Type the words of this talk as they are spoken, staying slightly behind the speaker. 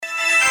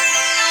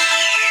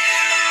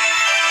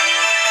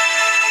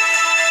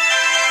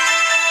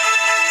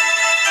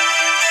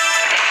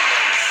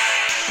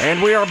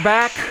And we are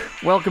back.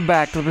 Welcome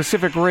back to the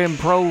Pacific Rim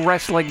Pro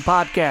Wrestling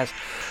Podcast.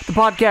 The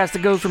podcast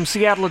that goes from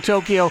Seattle to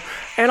Tokyo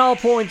and all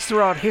points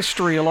throughout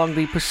history along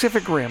the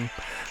Pacific Rim.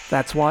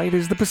 That's why it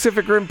is the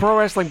Pacific Rim Pro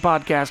Wrestling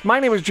Podcast.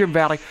 My name is Jim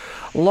Valley,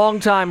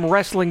 longtime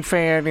wrestling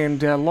fan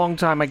and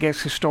longtime, I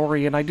guess,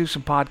 historian. I do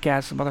some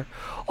podcasts, some other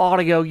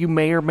audio you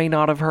may or may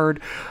not have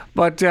heard.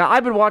 But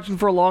I've been watching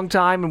for a long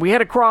time, and we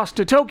head across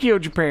to Tokyo,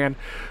 Japan,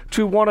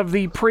 to one of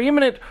the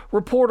preeminent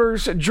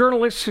reporters,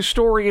 journalists,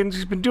 historians.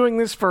 He's been doing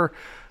this for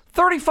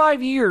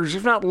 35 years,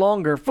 if not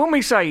longer.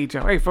 Fumi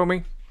Saito. Hey,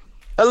 Fumi.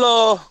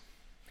 Hello.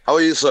 How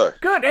are you, sir?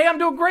 Good. Hey, I'm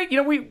doing great.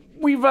 You know,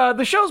 we've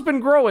the show's been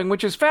growing,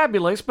 which is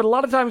fabulous, but a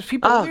lot of times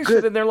people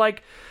listen and they're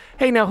like,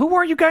 hey, now, who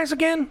are you guys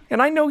again?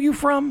 And I know you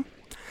from...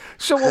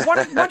 So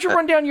why don't you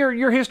run down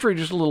your history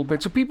just a little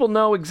bit so people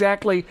know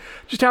exactly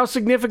just how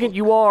significant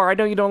you are. I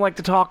know you don't like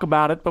to talk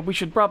about it, but we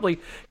should probably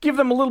give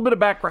them a little bit of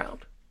background.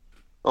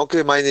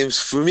 Okay, my name's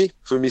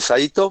Fumi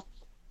Saito.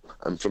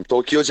 I'm from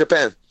Tokyo,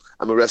 Japan.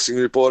 I'm a wrestling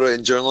reporter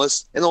and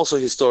journalist and also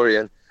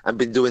historian. I've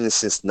been doing this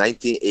since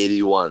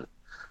 1981.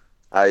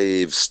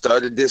 I've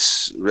started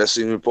this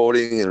wrestling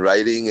reporting and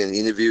writing and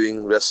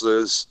interviewing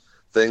wrestlers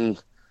thing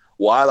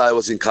while I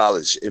was in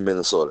college in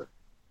Minnesota.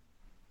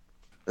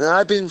 And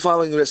I've been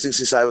following wrestling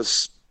since I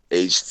was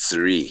age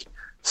 3.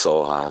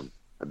 So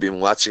I've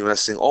been watching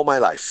wrestling all my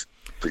life,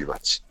 pretty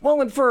much.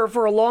 Well, and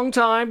for a long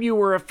time, you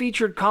were a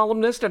featured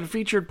columnist and a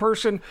featured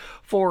person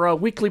for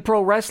Weekly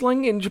Pro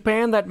Wrestling in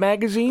Japan, that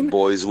magazine.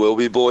 Boys Will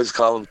Be Boys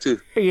column, too.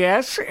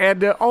 Yes,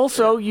 and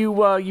also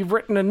you've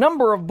written a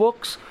number of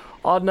books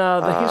on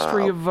the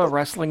history of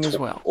wrestling as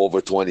well.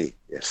 Over 20,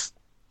 yes.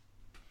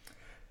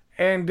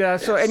 And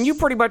and you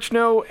pretty much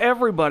know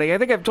everybody. I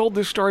think I've told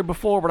this story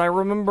before, but I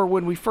remember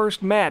when we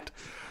first met,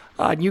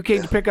 and you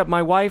came to pick up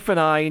my wife and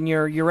I in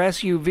your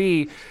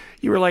SUV.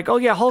 You were like, "Oh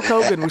yeah, Hulk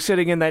Hogan was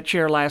sitting in that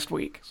chair last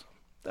week."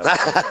 So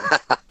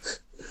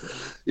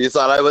You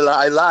thought I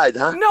lied,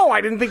 huh? No, I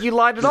didn't think you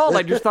lied at all.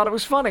 I just thought it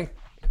was funny.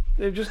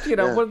 They're just, what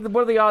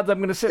are the odds I'm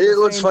going to sit? It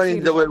was funny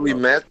the way we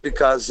met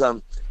because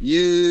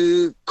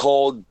you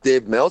called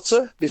Dave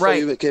Meltzer before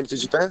you came to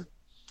Japan,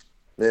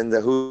 and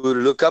who to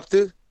look up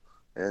to.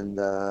 And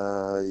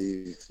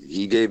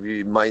he gave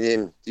you my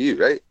name to you,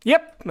 right?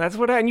 Yep, that's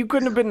what. And you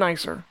couldn't have been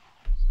nicer.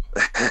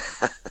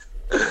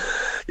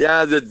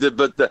 Yeah,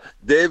 but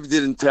Dave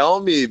didn't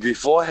tell me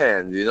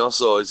beforehand,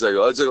 So it's like,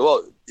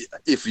 well,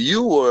 if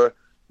you were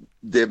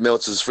Dave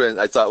Meltzer's friend,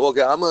 I thought,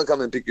 okay, I'm gonna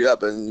come and pick you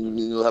up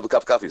and have a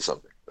cup of coffee or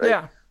something, right?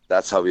 Yeah,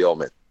 that's how we all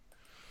met.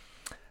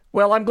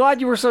 Well, I'm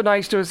glad you were so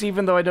nice to us,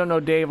 even though I don't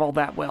know Dave all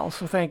that well.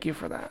 So thank you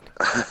for that.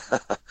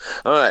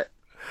 All right.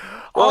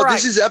 Well,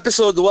 this is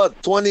episode,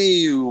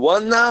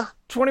 21 now?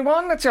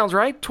 21? That sounds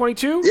right.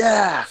 22?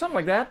 Yeah. Something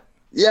like that.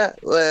 Yeah.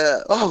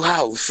 Oh,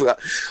 wow.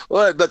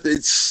 All right, but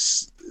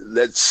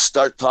let's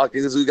start talking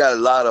because we got a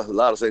lot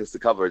of things to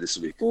cover this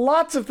week.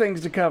 Lots of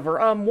things to cover.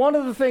 One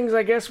of the things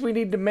I guess we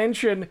need to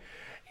mention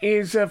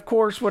is, of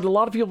course, what a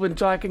lot of people have been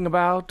talking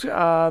about,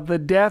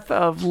 the death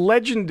of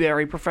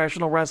legendary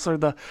professional wrestler,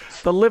 the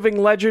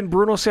living legend,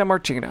 Bruno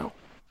Sammartino.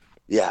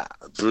 Yeah,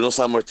 Bruno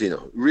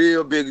Sammartino.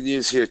 Real big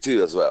news here,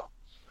 too, as well.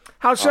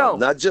 How so?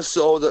 Not just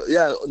all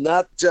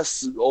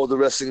the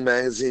wrestling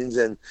magazines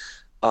and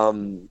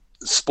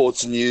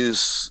sporting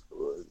news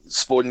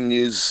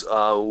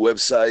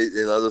website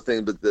and other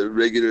things, but the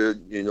regular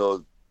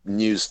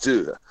news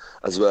too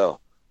as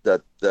well.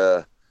 That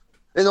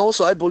and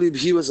also I believe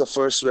he was the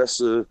first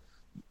wrestler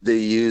they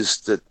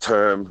used the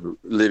term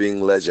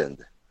living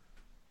legend.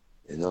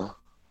 And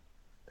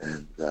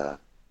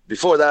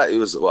before that it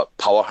was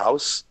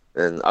Powerhouse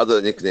and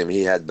other nickname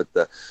he had, but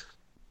the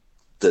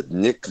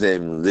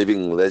nickname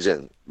living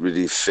legend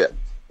really fit,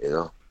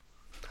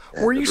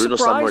 Were you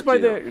surprised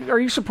are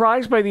you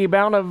surprised by the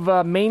amount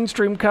of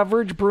mainstream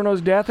coverage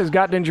Bruno's death has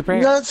gotten in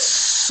Japan? Not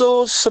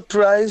so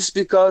surprised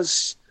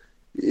because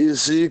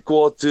he's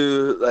equal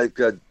to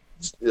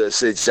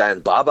say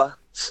Giant Baba,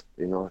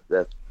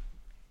 that.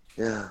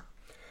 Yeah.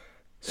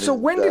 So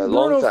when did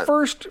Bruno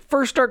first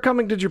start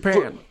coming to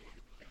Japan?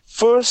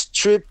 First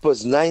trip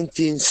was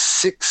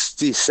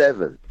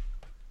 1967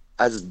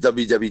 as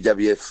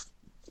WWF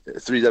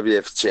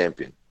 3WF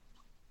champion.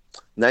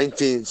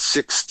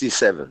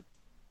 1967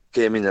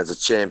 came in as a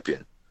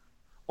champion.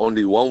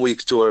 Only 1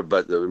 week tour,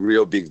 but a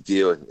real big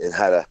deal, and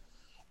had a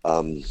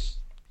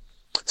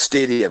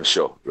stadium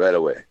show right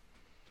away.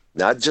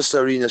 Not just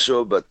arena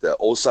show, but the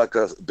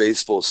Osaka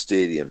Baseball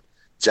Stadium.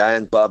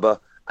 Giant Baba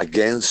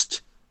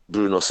against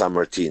Bruno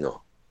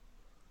Sammartino.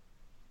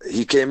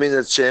 He came in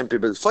as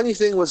champion, but the funny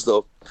thing was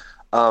though,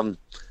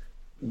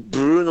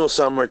 Bruno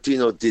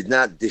Sammartino did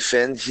not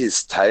defend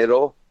his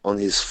title on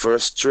his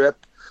first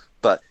trip,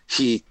 but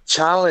he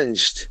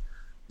challenged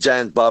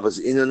Giant Baba's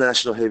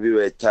international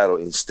heavyweight title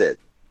instead.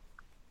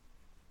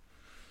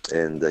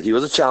 And he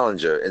was a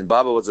challenger, and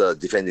Baba was a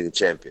defending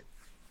champion.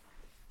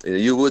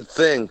 You would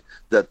think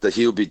that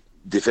he'll be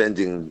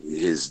defending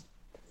his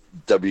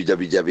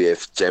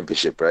WWF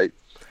championship, right?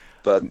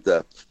 But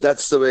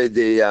that's the way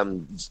the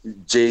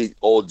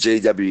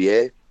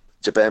JWA,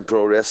 Japan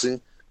Pro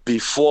Wrestling,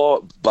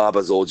 before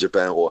Baba's Old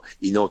Japan or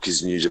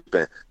Inoki's New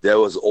Japan, there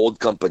was old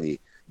company,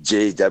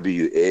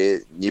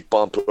 JWA,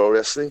 Nippon Pro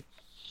Wrestling.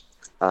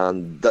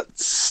 And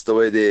that's the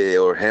way they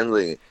were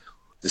handling it.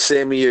 The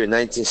same year,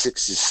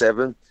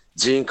 1967,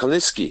 Gene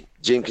Kiniski,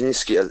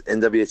 as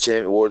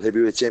NWA World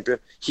Heavyweight Champion,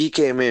 he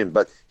came in,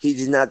 but he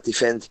did not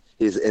defend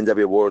his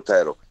NWA World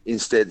title.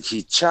 Instead,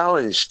 he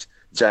challenged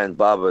Giant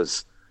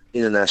Baba's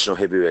International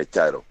Heavyweight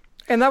title.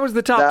 And that was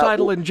the top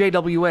title in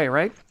JWA,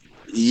 right?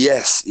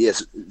 Yes.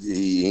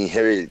 He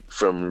inherited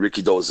from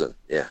Ricky Dawson,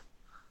 yeah.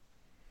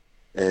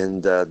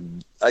 And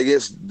I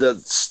guess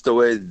that's the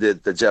way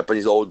that the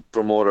Japanese old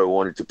promoter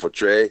wanted to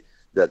portray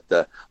that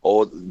the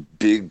old,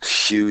 big,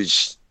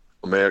 huge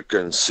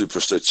American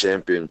superstar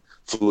champion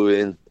flew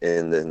in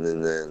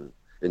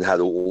and had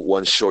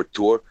one short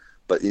tour.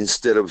 But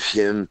instead of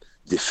him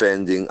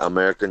defending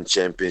American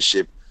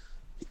championship,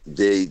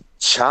 they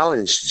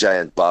challenged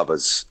Giant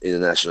Baba's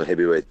International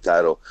Heavyweight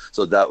title.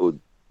 So that would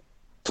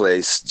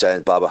place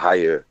Giant Baba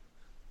higher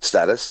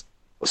status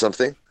or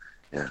something.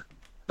 Yeah.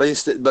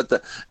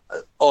 But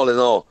all in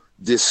all,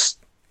 this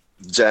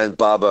Giant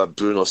Baba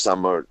Bruno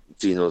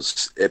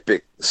Sammartino's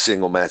epic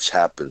single match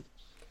happened.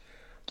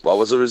 What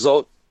was the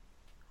result?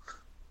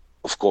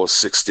 Of course,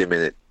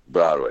 60-minute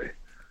Broadway.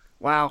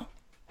 Wow.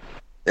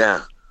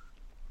 Yeah.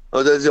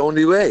 Oh, that's the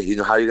only way. You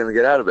know how you're going to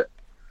get out of it.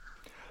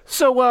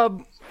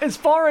 So, as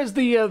far as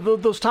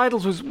those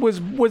titles,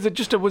 was it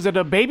just was it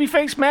a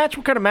babyface match?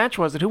 What kind of match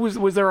was it?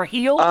 Was there a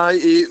heel?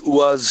 It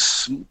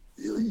was.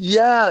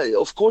 Yeah,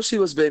 of course he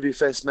was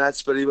babyface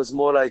match, but it was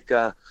more like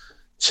a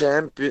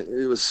champion.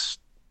 It was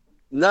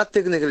not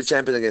technically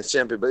champion against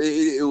champion, but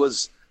it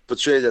was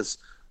portrayed as,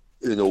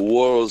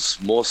 world's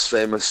most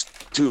famous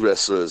two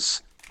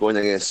wrestlers going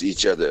against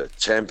each other,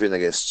 champion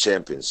against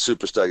champion,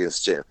 superstar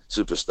against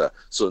superstar.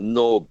 So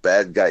no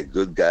bad guy,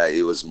 good guy.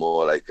 It was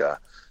more like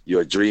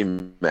your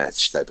dream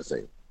match type of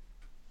thing.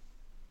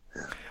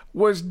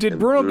 Yeah. Did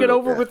Bruno get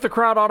over with the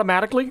crowd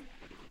automatically?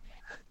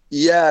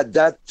 Yeah,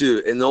 that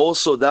too. And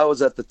also that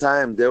was at the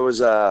time there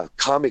was a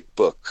comic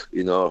book,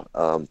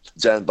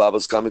 Giant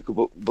Baba's comic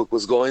book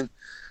was going.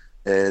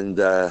 And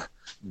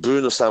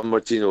Bruno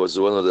Sammartino was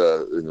one of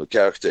the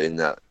character in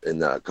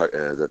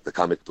the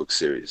comic book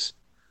series.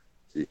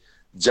 See,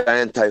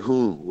 Giant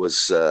Typhoon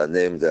was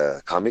named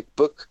the comic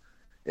book,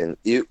 and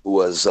it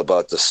was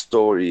about the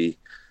story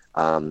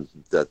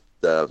that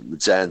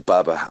Giant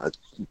Baba had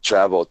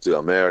traveled to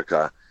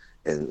America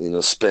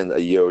and spent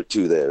a year or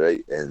two there,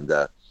 right? And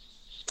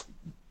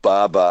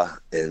Baba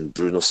and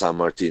Bruno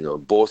Sammartino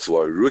both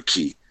were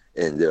rookie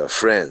and they were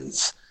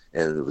friends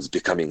and it was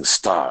becoming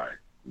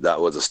star.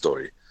 That was the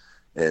story.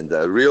 And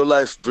real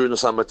life Bruno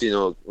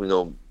Sammartino,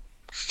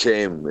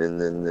 came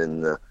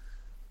and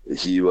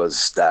he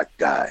was that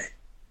guy.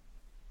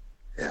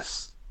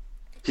 Yes.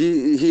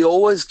 He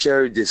always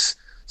carried this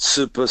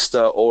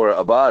superstar aura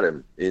about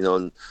him. You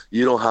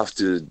don't have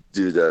to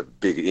do the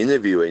big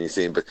interview or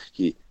anything, but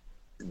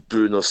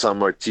Bruno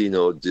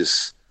Sammartino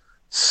just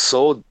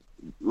so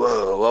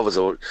what was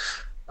the word?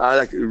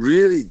 Like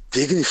really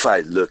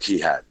dignified look he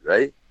had,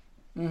 right?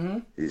 Mm-hmm.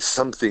 There's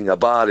something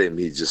about him.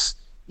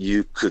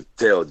 You could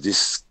tell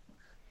this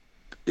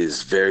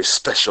is very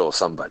special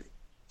somebody.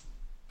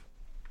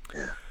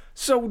 Yeah.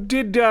 So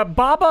did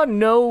Baba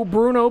know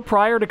Bruno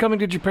prior to coming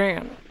to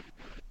Japan?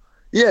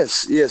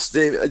 Yes.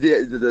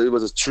 It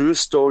was a true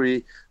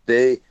story.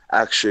 They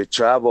actually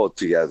traveled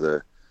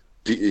together,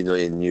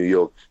 in New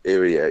York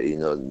area.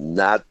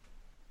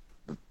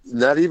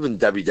 Not even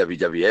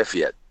WWF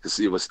yet, because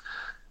it was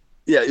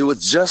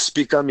just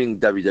becoming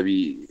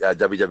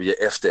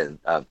WWF then,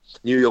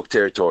 New York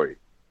territory.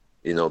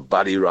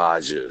 Buddy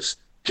Rogers,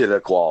 Killer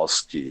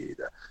Kowalski,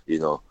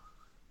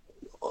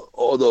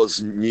 all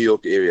those New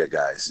York area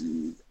guys.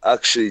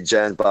 Actually,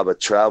 Giant Baba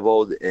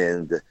traveled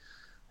and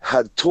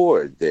had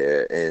toured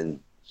there, and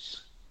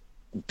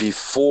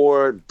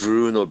before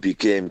Bruno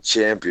became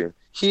champion,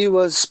 he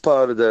was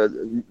part of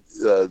the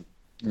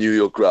New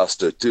York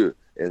roster too.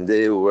 And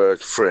they were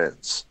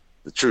friends.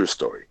 The true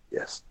story,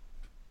 yes.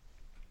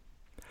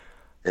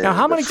 And now,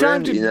 how many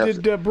times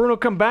did Bruno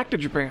come back to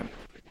Japan?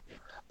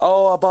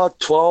 Oh, about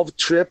 12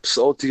 trips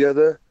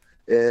altogether.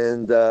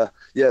 And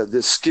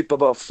they skip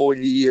about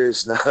 40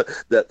 years now.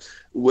 That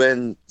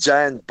when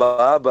Giant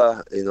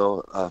Baba,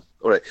 all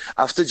right,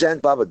 after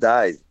Giant Baba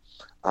died,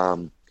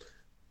 the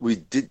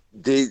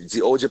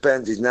All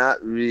Japan did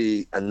not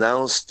really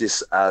announce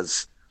this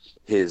as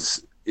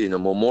his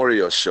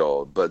memorial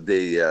show, but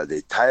they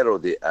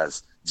titled it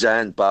as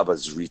Giant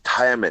Baba's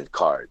retirement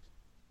card.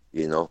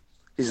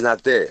 He's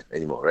not there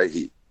anymore,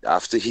 right?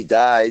 After he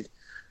died,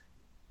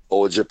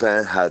 All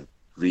Japan had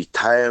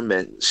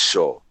retirement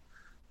show.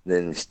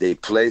 Then they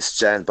placed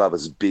Giant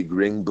Baba's big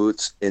ring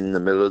boots in the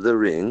middle of the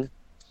ring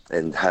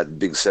and had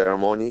big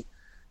ceremony.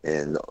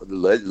 And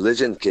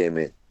legend came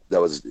in.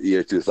 That was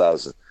year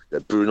 2000.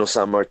 The Bruno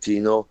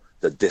Sammartino,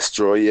 the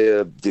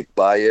Destroyer, Dick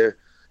Beyer,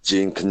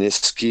 Gene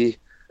Kiniski,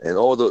 and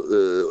all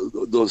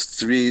those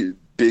three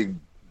big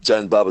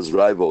Giant Baba's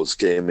rivals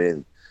came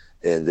in,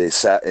 and they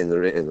sat in the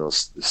ring,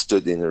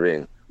 stood in the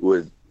ring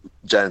with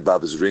Giant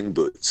Baba's ring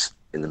boots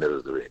in the middle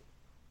of the ring.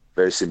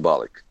 Very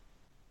symbolic.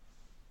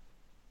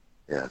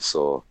 Yeah,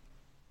 so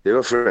they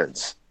were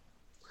friends.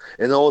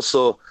 And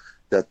also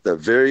that the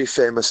very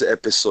famous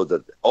episode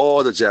that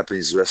all the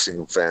Japanese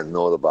wrestling fans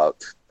know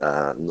about.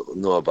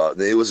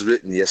 It was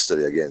written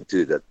yesterday again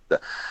too. That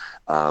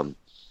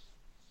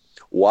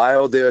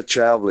while they're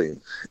traveling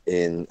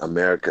in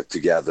America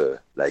together,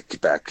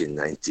 like back in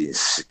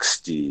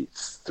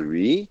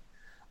 1963,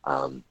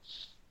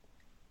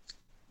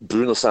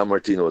 Bruno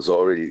Sammartino was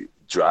already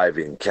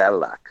driving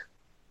Cadillac,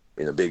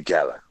 in a big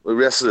Cadillac. Well,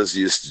 wrestlers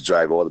used to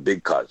drive all the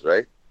big cars,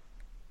 right?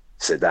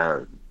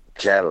 Sedan,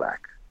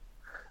 Cadillac.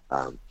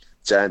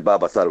 Giant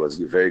Baba thought it was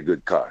a very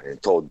good car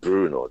and told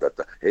Bruno that,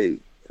 hey,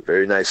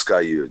 very nice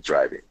car you're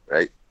driving,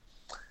 right?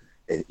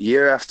 And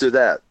year after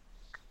that,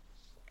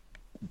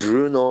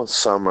 Bruno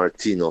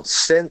Sammartino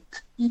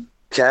sent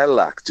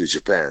Cadillac to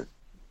Japan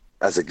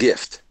as a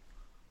gift,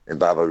 and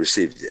Baba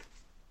received it.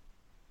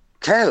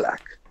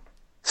 Cadillac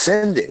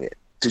sending it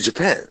to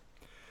Japan.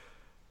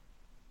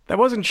 That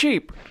wasn't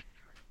cheap.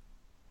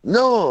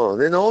 No,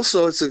 and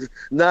also it's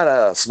not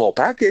a small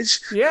package.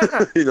 Yeah.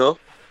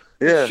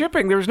 Yeah.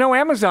 Shipping. There was no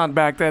Amazon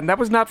back then. That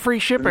was not free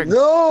shipping.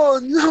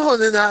 No.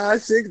 Then I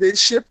think they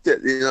shipped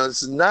it.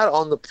 It's not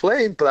on the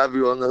plane,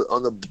 probably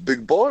on the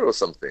big board or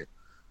something.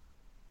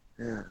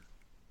 Yeah.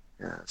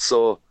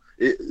 So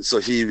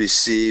he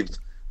received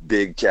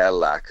big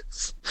Cadillac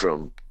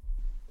from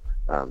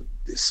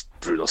this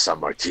Bruno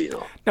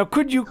Sammartino. Now,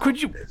 could you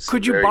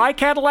buy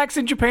Cadillacs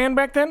in Japan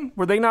back then?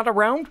 Were they not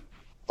around?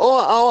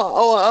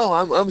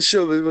 I'm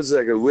sure it was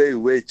like a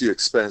way too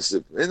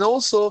expensive, and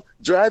also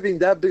driving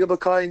that big of a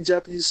car in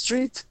Japanese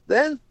street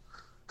then,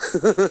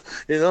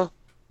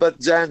 But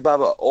Giant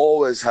Baba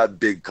always had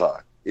big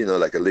car,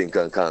 like a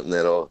Lincoln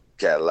Continental,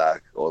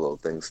 Cadillac, all those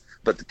things.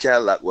 But the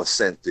Cadillac was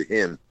sent to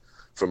him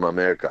from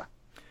America.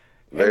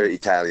 Very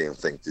Italian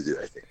thing to do,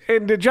 I think.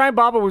 And the Giant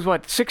Baba was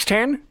what,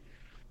 6'10"?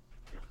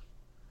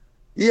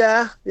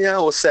 Yeah,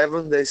 or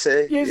 7, they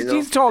say. Yeah,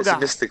 he's a tall guy. It's a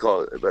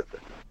mystical, but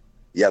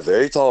yeah,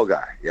 very tall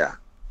guy, yeah.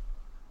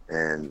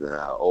 And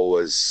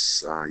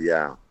always,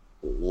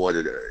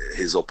 wanted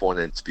his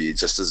opponent to be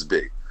just as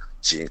big.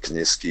 Gene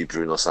Kiniski,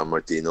 Bruno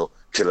Sammartino,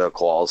 Killer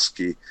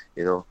Kowalski,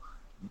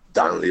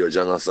 Don Leo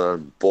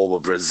Jonathan, Bobo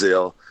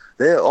Brazil.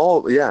 They're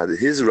all,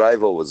 his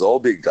rival was all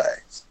big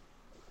guys.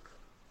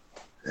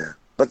 Yeah.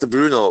 But the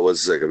Bruno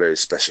was like very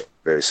special.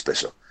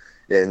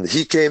 And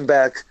he came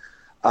back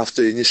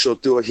after initial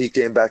tour. He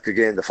came back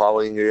again the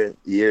following year,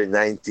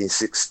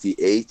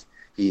 1968.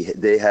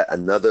 They had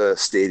another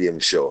stadium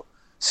show,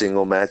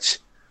 single match.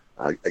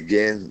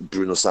 Again,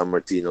 Bruno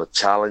Sammartino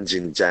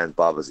challenging Giant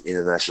Baba's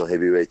international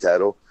heavyweight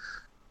title.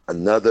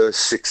 Another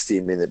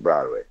 60-minute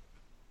Broadway.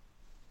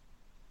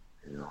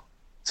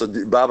 So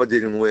Baba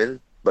didn't win,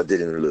 but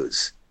didn't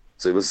lose.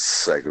 So it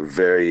was like a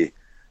very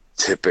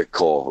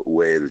typical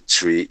way to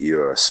treat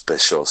your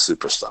special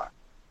superstar.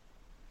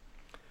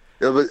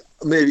 But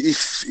maybe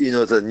if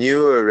the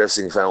newer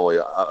wrestling fan or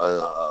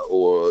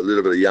a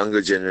little bit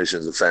younger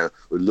generations of fan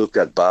would look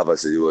at Baba and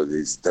say, well,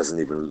 he doesn't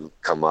even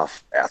come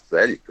off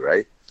athletic,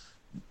 right?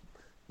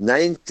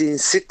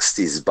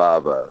 1960s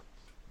Baba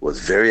was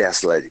very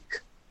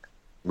athletic,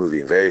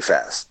 moving very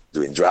fast,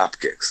 doing drop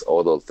kicks,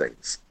 all those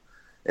things.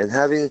 And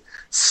having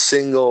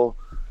single,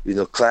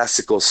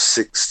 classical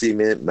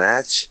 60-minute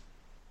match,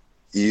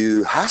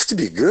 you have to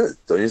be good,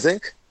 don't you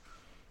think?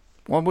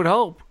 One would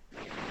hope.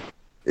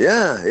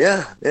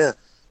 Yeah.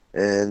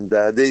 And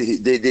they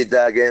did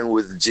that again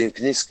with Gene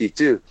Kiniski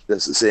too.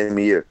 That's the same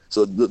year.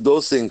 So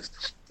those things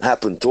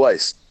happened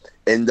twice.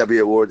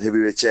 NWA World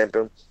Heavyweight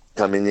Champion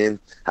coming in,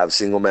 have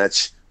single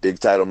match, big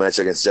title match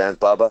against Giant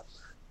Baba.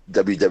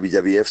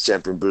 WWF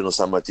champion Bruno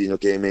Sammartino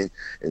came in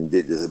and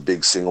did a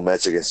big single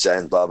match against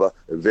Giant Baba.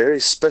 A very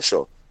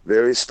special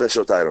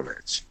title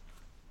match.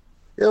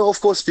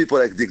 Of course, people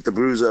like Dick the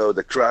Bruiser,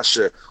 the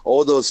Crusher,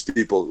 all those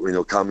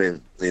people, come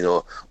in,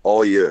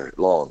 all year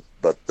long.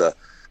 But to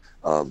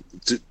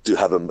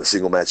have a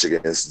single match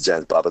against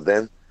Giant Baba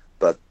then,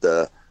 but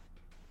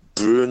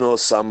Bruno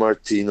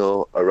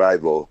Sammartino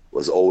arrival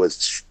was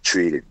always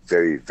treated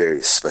very,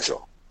 very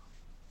special.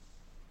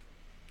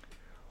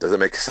 Does that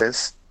make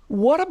sense?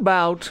 What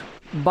about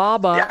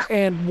Baba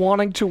and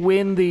wanting to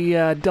win the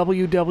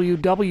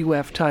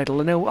WWF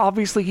title? I know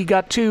obviously he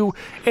got 2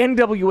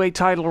 NWA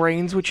title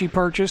reigns, which he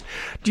purchased.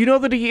 Do you know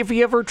that if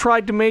he ever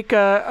tried to make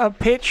a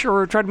pitch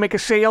or tried to make a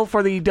sale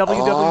for the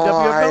WWF?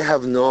 I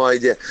have no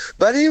idea.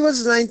 But he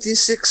was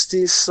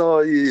 1960s, so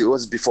it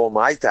was before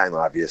my time,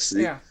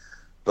 obviously. Yeah.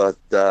 But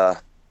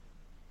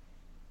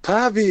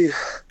probably it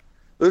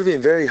would have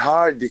been very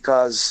hard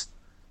because,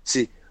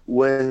 see,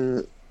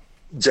 when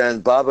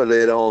Giant Baba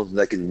later on,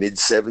 like in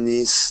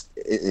mid-70s,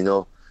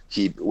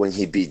 when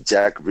he beat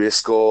Jack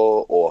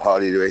Briscoe or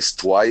Harley Race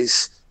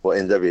twice for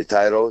NWA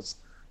titles,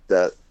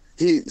 that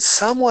he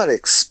somewhat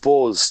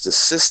exposed the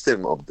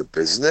system of the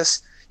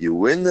business. You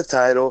win the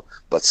title,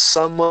 but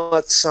somehow,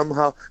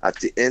 at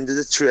the end of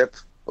the trip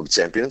of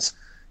champions,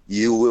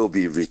 you will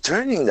be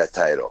returning that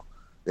title.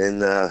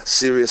 Then a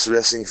serious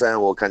wrestling fan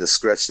will kind of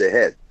scratch their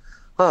head.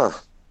 huh,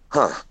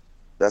 huh,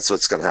 that's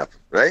what's gonna happen,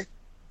 right?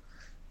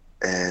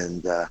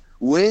 And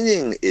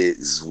winning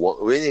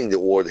the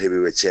World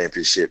Heavyweight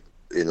Championship,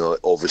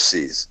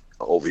 overseas,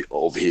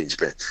 over here in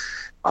Japan,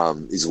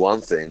 is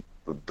one thing,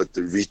 but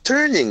the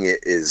returning it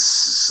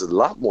is a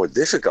lot more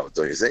difficult,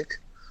 don't you think?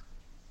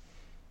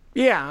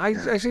 Yeah,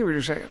 I see what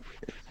you're saying.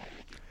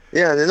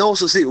 Yeah, and then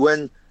also see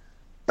when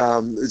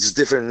it's a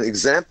different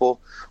example.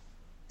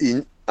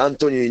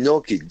 Antonio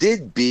Inoki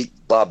did beat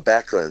Bob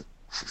Backlund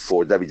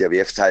for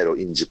WWF title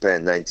in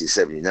Japan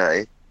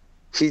 1979.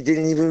 He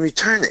didn't even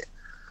return it.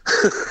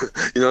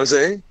 You know what I'm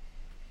saying?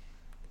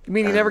 You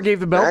mean he never gave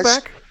the belt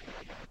back?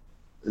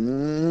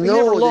 No, he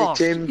never they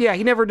lost. came. Yeah,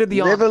 he never did the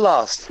honor. Never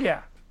lost.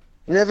 Yeah.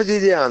 Never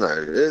did the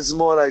honor. It's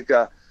more like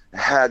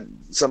had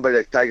somebody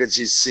like Tiger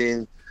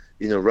Jeet,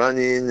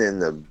 running,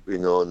 and then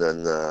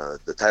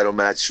the title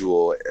match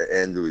will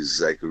end with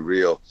like a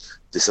real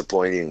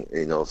disappointing,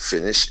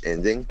 finish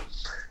ending.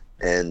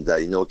 And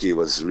Inoki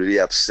was really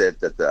upset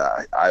that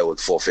I would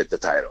forfeit the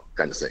title,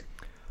 kind of thing.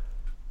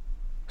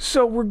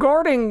 So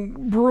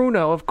regarding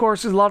Bruno, of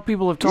course, as a lot of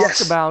people have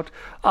talked about,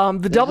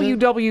 the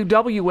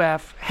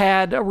WWF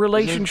had a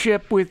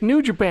relationship with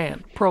New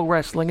Japan Pro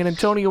Wrestling and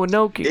Antonio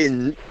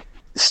Inoki.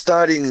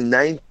 Starting in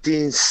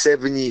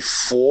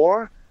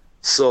 1974,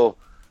 so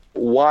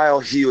while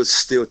he was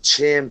still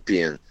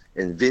champion,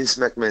 and Vince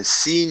McMahon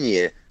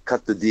Sr.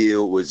 cut the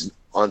deal with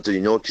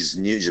Antonio Inoki's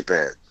New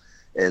Japan,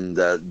 and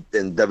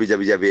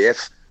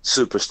WWF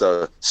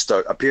superstar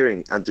start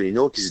appearing Antonio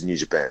Inoki's New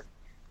Japan.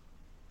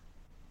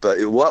 But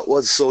what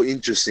was so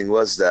interesting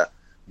was that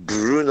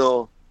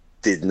Bruno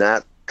did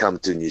not come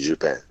to New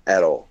Japan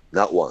at all,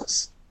 not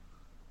once.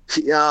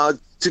 To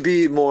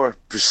be more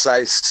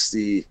precise,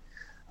 to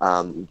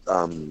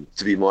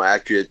be more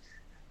accurate,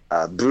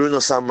 Bruno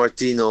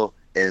Sammartino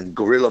and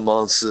Gorilla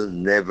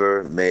Monsoon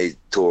never made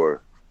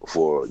tour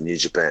for New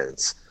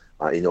Japan's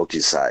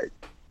Inoki side.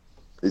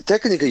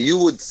 Technically, you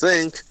would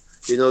think,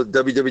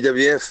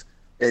 WWF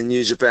and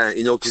New Japan,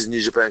 Inoki's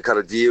New Japan cut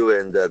a deal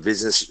and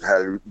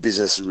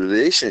business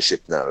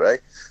relationship now,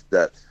 right?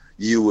 That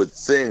you would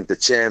think the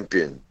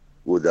champion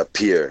would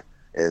appear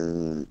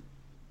and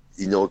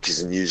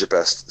Inoki's New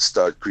Japan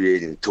start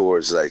creating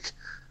tours like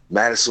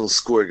Madison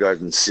Square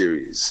Garden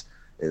series,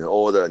 and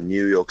all the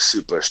New York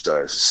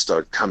superstars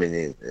start coming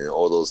in and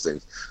all those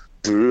things.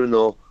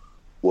 Bruno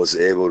was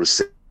able to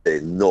say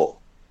no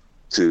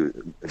to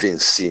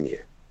Vince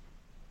Sr.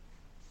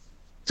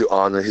 to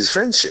honor his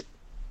friendship.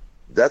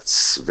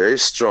 That's very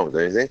strong,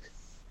 don't you think?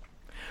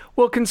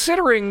 Well,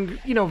 considering,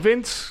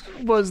 Vince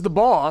was the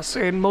boss,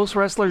 and most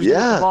wrestlers do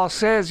what the boss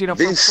says,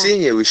 Vince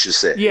Senior, we should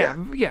say. Yeah.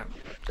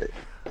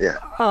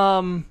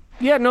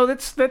 No,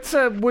 that's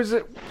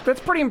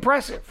pretty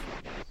impressive.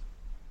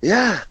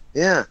 Yeah.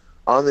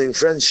 Honoring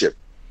friendship.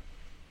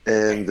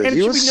 And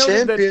he was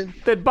champion.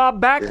 That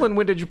Bob Backlund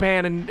went to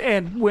Japan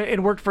and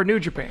worked for New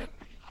Japan.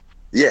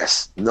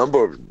 Yes,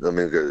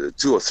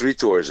 2 or 3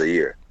 tours a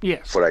year.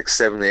 Yes. For like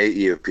 7 or 8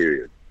 year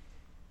period.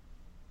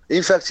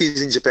 In fact,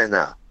 he's in Japan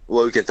now.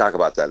 Well, we can talk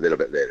about that a little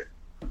bit later.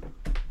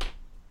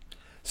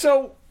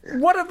 So,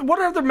 what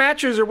other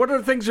matches or what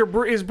other things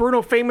is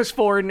Bruno famous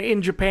for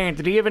in Japan?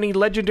 Did he have any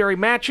legendary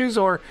matches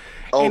or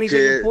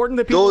anything important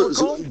that people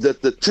recall?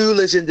 The 2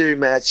 legendary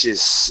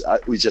matches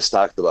we just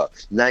talked about.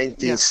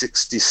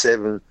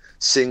 1967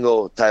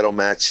 single title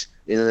match,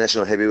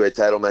 international heavyweight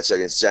title match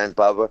against Giant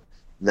Baba.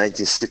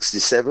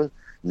 1967,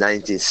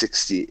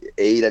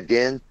 1968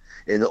 again.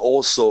 And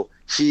also,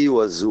 he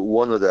was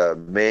one of the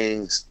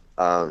main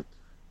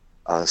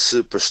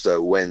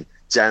superstar when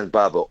Giant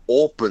Baba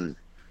opened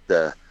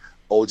the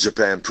All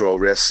Japan Pro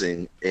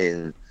Wrestling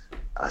in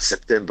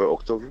October of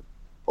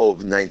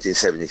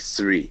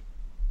 1973.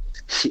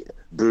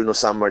 Bruno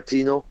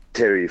Sammartino,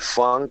 Terry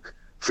Funk,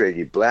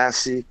 Freddie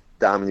Blassie,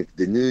 Dominic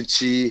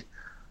DeNucci,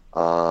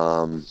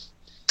 a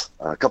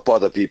couple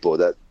other people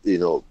that,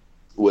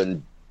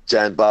 when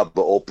Giant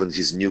Baba opened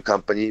his new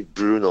company,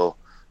 Bruno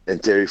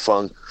and Terry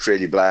Funk,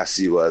 Freddie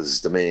Blassie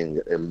was the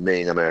main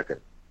American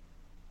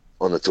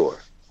on the tour.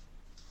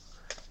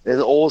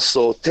 And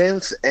also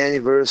 10th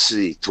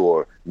anniversary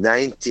tour,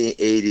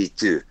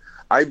 1982.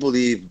 I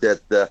believe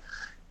that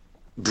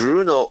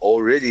Bruno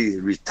already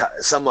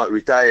somewhat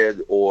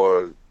retired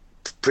or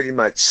pretty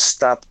much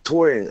stopped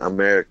touring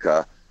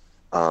America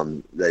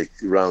like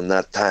around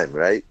that time,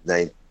 right?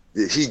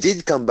 He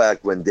did come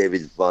back when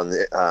David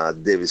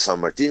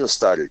Sammartino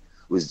started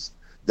with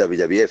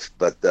WWF,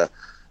 but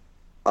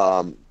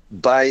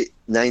by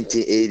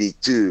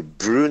 1982,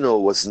 Bruno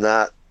was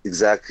not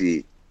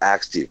exactly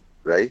active,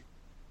 right?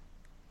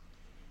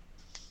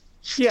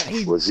 Yeah,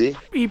 was he?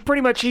 He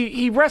pretty much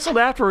he wrestled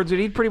afterwards, and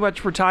he pretty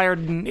much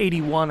retired in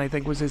 '81. I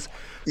think was his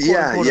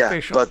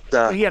official. But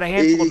he had a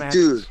handful of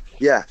matches.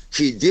 Yeah,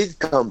 he did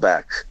come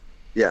back.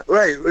 Yeah,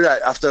 right.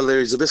 After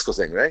Larry Zbyszko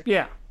thing, right?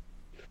 Yeah.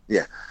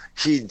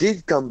 He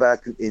did come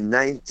back in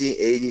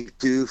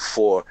 1982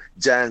 for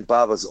Giant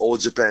Baba's All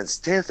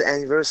Japan's 10th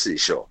anniversary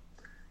show,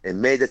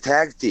 and made a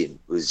tag team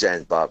with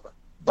Giant Baba.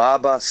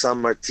 Baba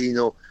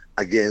Sammartino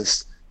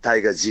against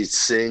Tiger Jeet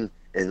Singh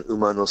and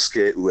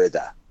Umanosuke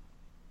Ueda.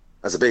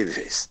 as a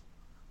babyface.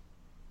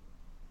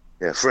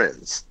 Yeah,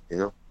 friends,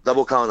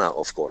 double count out,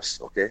 of course,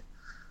 okay?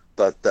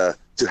 But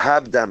to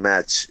have that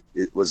match,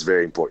 it was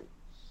very important.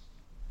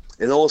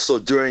 And also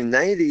during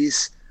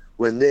 90s,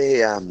 when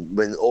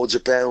when All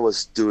Japan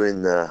was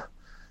doing a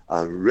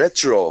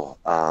retro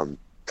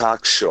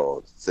talk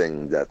show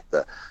thing that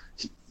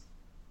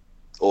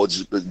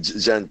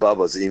Giant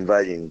Baba was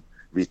inviting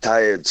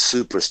retired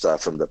superstar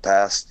from the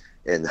past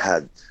and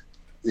had,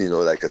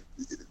 like a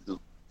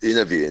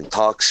interview and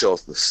talk show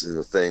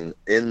thing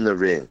in the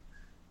ring.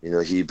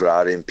 He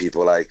brought in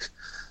people like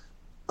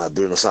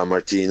Bruno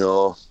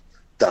Sammartino,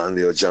 Don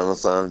Leo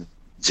Jonathan,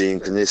 Gene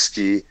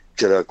Kiniski,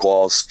 Killer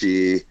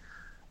Kowalski,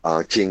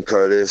 King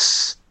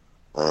Curtis,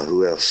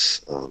 who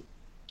else?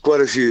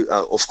 Quite a few,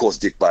 of course,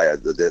 Dick Baya,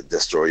 the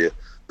Destroyer,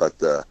 but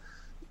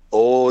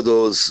all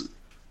those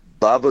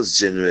Baba's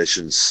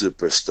generation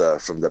superstar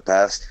from the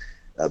past,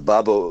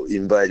 Baba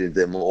invited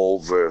them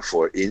over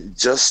for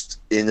just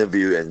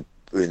interview and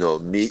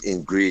meet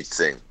and greet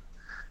thing,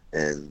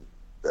 and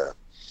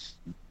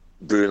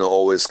Bruno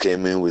always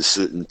came in with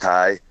suit and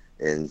tie,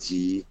 and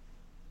he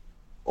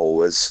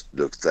always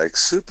looked like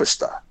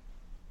superstar.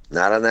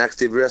 Not an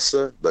active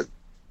wrestler, but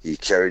he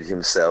carried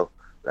himself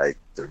like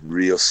the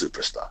real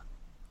superstar.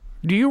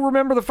 Do you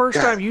remember the first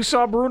time you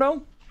saw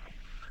Bruno?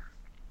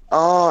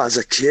 Oh, as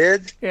a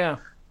kid? Yeah.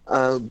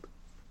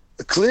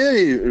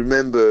 Clearly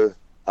remember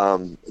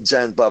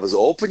Giant Baba's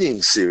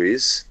opening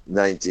series,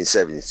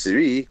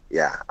 1973.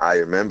 Yeah, I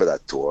remember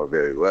that tour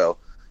very well.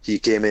 He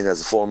came in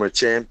as a former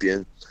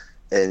champion,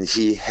 and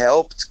he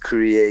helped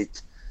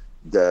create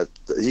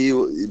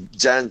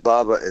Giant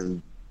Baba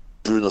and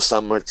Bruno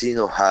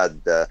Sammartino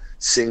had the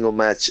single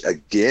match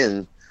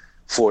again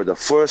for the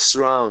first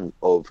round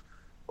of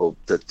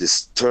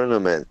this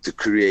tournament to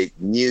create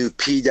new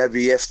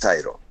PWF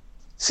title.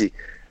 See,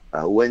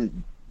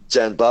 when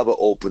Giant Baba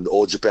opened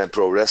All Japan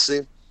Pro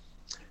Wrestling,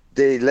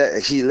 he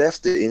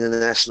left the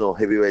international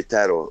heavyweight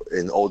title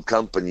in old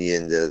company,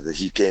 and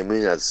he came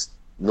in as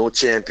no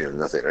champion,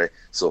 nothing, right?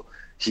 So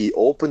he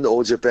opened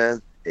All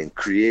Japan and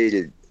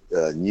created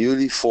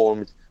newly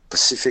formed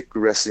Pacific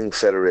Wrestling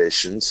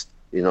Federations,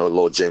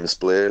 Lord James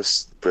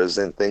Blair's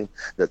president thing,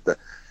 that the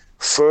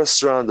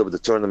first round of the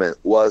tournament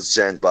was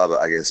Giant Baba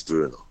against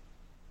Bruno.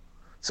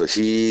 So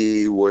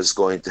he was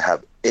going to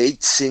have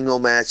 8 single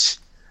match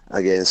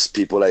against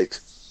people like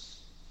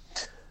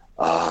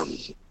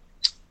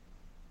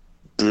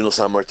Bruno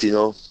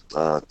Sammartino,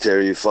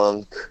 Terry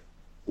Funk,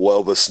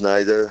 Wilbur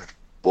Snyder,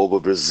 Bobo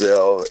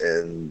Brazil,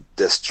 and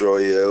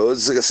Destroyer. It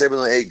was like 7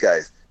 or 8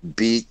 guys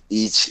beat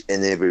each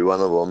and every one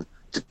of them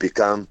to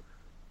become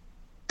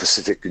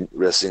Pacific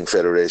Wrestling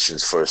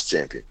Federation's first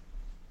champion.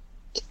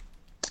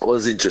 It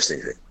was an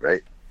interesting thing,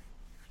 right?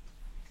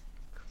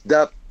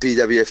 That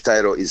PWF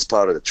title is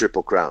part of the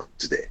Triple Crown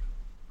today.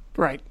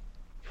 Right.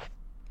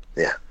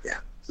 Yeah.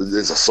 So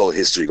there's a soul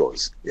history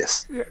goes.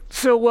 Yes.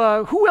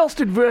 So who else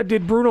did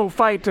Bruno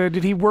fight?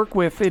 Did he work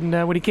with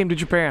when he came to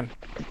Japan?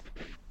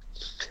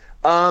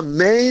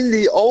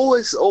 Mainly,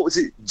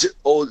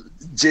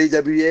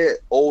 JWA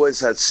always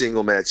had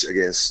single match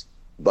against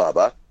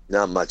Baba,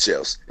 not much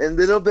else. And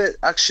a little bit,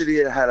 actually,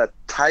 it had a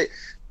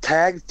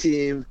tag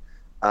team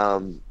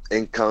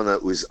encounter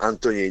with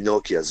Antonio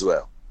Inoki as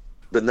well,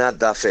 but not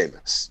that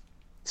famous.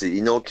 See,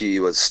 Inoki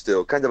was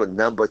still kind of a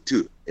number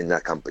 2 in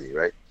that company,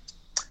 right?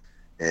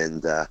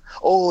 And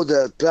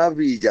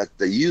probably the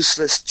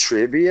useless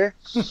trivia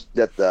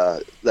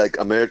that like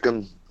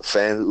American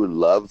fans would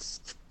love,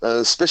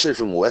 especially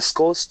from West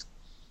Coast.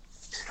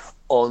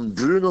 On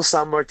Bruno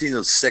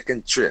Sammartino's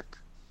second trip,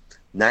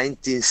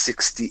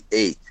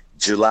 1968,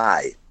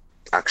 July,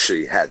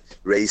 actually had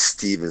Ray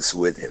Stevens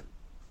with him.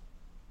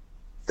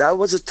 That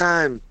was a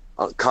time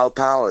Carl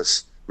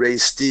Palace, Ray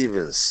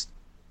Stevens,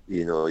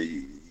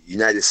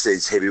 United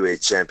States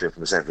heavyweight champion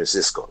from San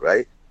Francisco,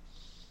 right?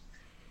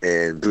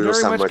 And Bruno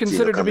very Sammartino much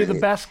considered to be the in.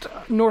 best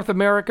North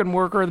American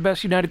worker, the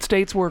best United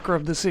States worker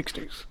of the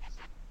 60s.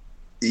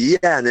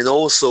 Yeah, and then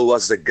also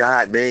was the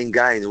main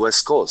guy in the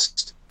West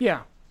Coast.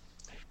 Yeah.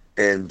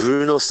 And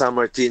Bruno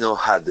Sammartino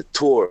had the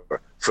tour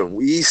from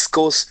East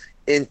Coast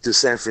into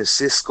San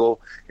Francisco,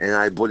 and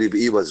I believe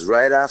it was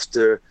right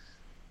after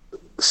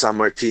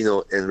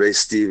Sammartino and Ray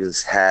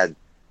Stevens had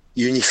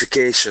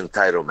unification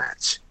title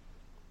match.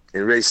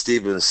 And Ray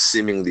Stevens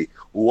seemingly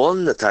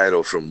won the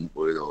title from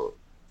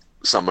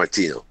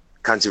Sammartino,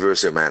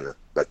 controversial manner,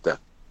 but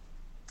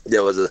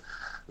there was a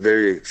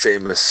very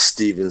famous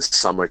Stevens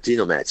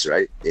Sammartino match,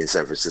 right, in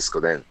San Francisco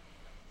then.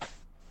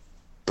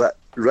 But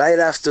right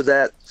after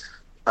that,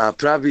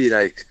 probably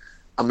like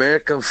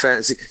American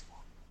fans,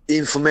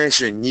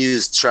 information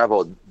news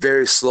traveled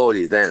very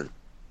slowly then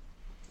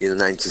in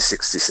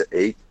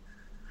 1968.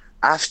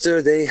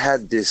 After they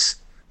had this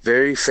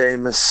very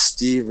famous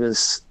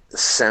Stevens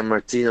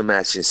Sammartino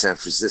match in San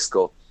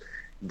Francisco,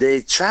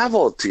 they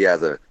traveled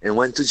together and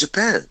went to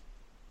Japan.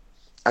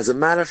 As a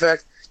matter of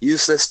fact,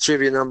 useless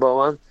trivia number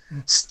 1,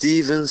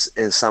 Stevens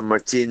and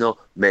Sammartino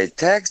made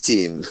tag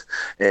team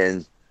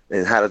and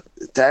had a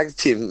tag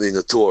team in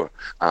the tour.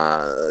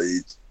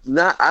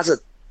 Not as a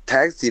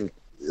tag team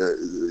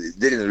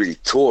didn't really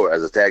tour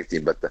as a tag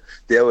team, but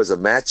there was a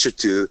match or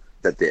two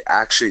that they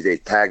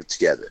tagged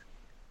together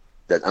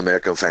that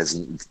American fans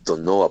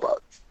don't know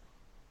about.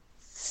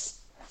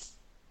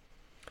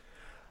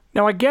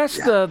 Now, I guess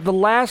the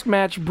last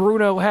match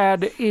Bruno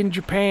had in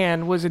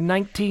Japan was in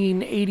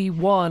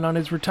 1981 on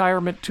his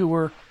retirement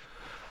tour.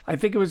 I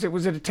think it was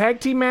a tag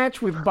team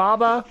match with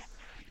Baba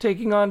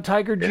taking on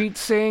Tiger Jeet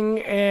Singh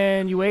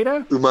and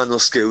Ueda?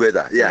 Umanosuke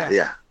Ueda,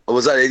 yeah.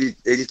 Was that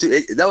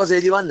 82? That was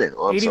 81 then?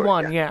 Oh,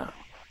 81, sorry. yeah.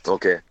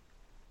 Okay.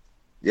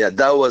 Yeah,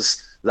 that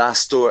was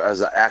last tour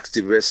as an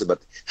active wrestler,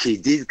 but he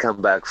did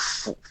come back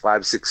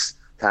 5-6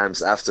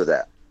 times after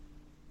that,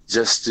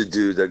 just to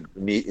do the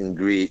meet and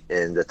greet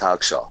and the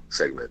talk show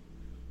segment.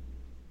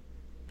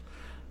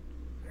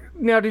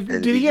 Now,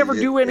 did he ever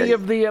do any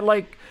of the,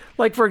 like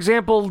for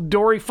example,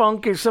 Dory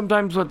Funk is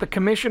sometimes the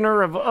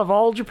commissioner of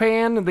all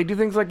Japan, and they do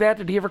things like that?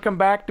 Did he ever come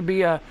back to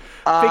be a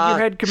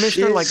figurehead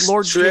commissioner like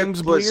Lord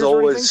James Blears? His trip was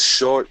always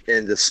short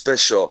and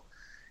special.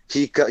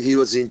 He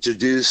was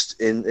introduced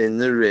in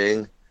the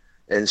ring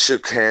and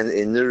shook hand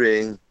in the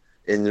ring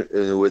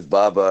with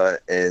Baba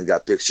and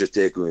got picture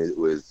taken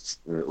with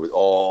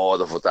all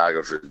the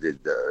photographers did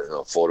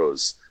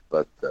photos,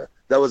 but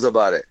that was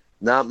about it.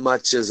 Not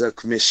much as a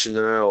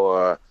commissioner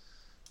or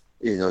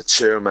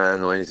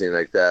chairman or anything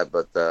like that,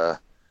 but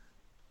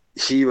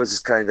he was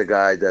the kind of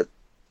guy that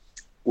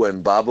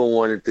when Baba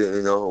wanted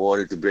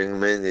to bring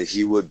him in,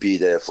 he would be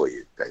there for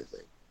you, kind of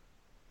thing.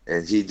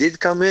 And he did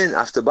come in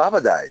after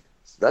Baba died.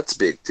 That's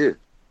big too.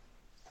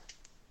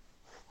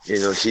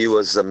 He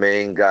was the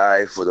main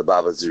guy for the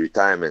Baba's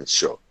retirement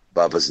show.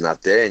 Baba's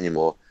not there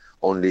anymore,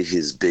 only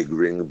his big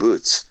ring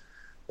boots,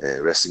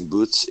 wrestling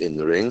boots in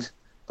the ring,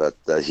 but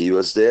he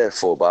was there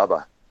for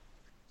Baba.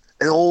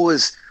 And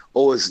always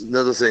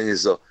another thing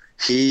is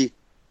he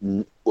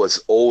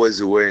was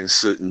always wearing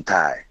suit and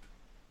tie,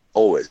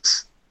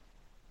 always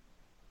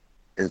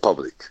in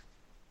public.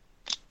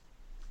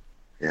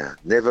 Yeah,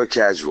 never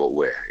casual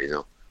wear,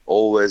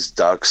 always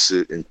dark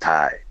suit and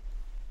tie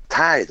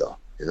though,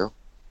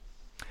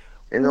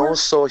 and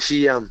also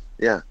he go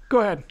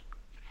ahead.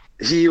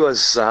 He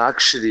was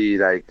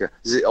actually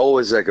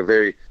always a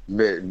very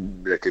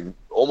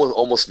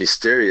almost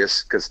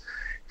mysterious, because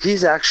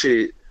he's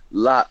actually a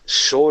lot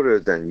shorter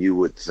than you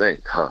would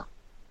think, huh?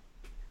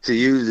 So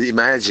you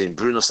imagine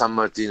Bruno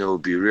Sammartino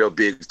would be a real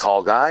big,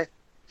 tall guy.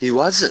 He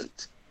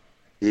wasn't.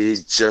 He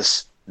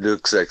just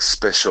looks like a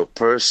special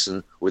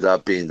person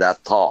without being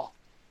that tall.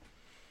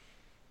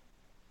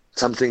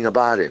 Something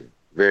about him,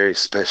 very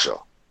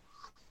special.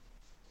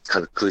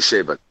 Kind of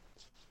cliche, but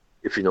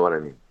if you know what I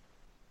mean.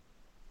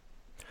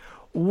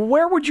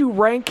 Where would you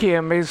rank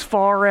him as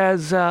far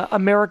as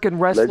American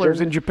wrestlers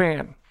in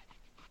Japan?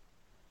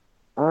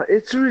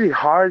 It's really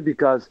hard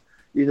because,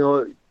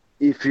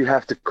 if you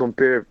have to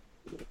compare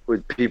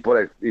with people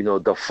like,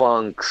 the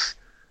Funks,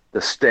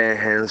 the Stan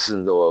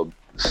Hansen, or,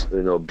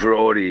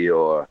 Brody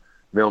or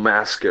Mel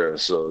Masker.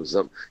 So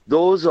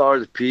those are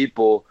the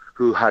people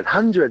who had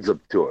hundreds of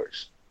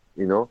tours,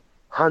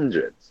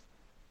 hundreds.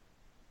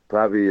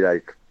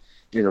 Probably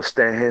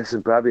Stan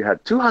Hansen probably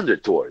had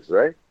 200 tours,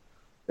 right?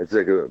 It's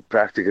like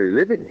practically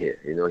living here.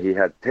 He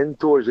had 10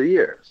 tours a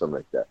year, something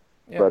like that.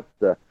 Yeah.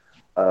 But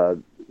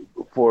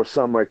for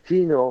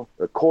Sammartino,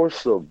 the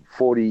course of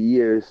 40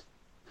 years,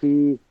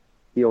 he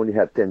only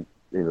had 10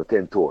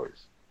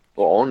 tours.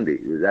 Well, only,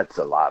 that's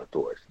a lot of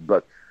tours.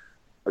 But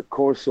a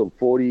course of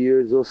 40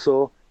 years or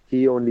so,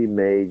 he only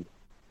made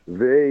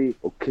very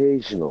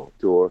occasional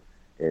tour.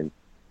 And,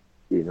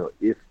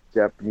 if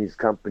Japanese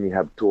company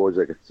have tours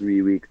like a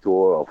 3-week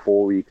tour or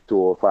 4-week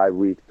tour,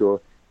 5-week tour,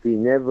 he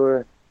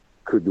never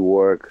could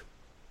work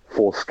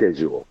full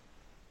schedule.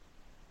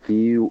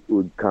 He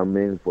would come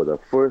in for the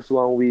first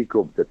 1 week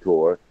of the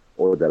tour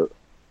or the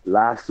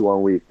last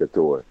 1 week of the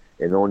tour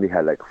and only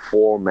had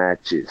 4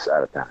 matches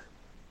at a time.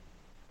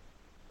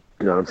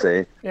 You know what I'm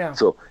saying? Yeah.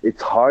 So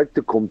it's hard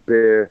to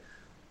compare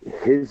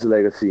his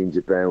legacy in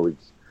Japan with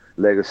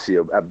legacy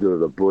of Abdullah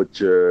the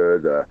Butcher,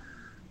 the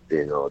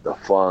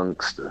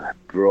Funks, the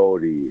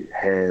Brody,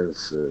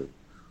 Hansen,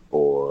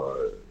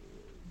 or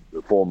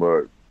the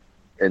former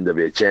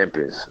NWA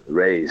champions,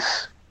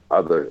 Race,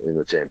 other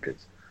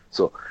champions.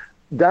 So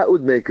that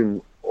would make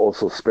him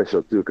also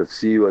special too, because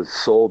he was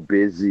so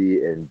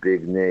busy and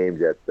big name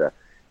that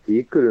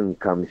he couldn't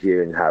come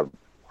here and have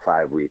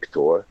 5-week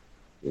tour.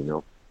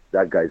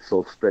 That guy's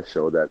so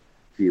special that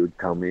he would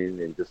come in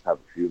and just have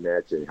a few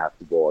matches and have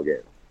to go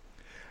again.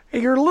 Hey,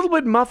 you're a little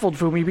bit muffled,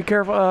 Fumi. Be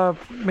careful.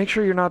 Make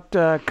sure you're not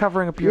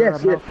covering up your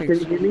mouthpiece. Can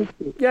you hear me?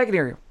 Yeah, I can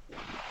hear you.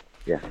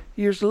 Yeah.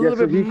 You're just a little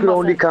bit he could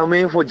only come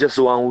in for just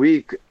 1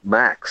 week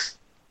max.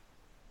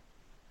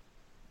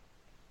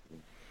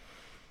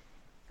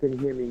 Can you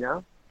hear me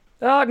now?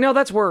 No,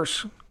 that's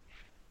worse.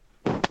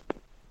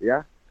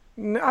 Yeah?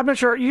 I'm not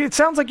sure. It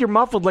sounds like you're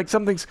muffled, like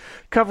something's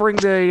covering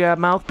the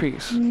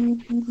mouthpiece.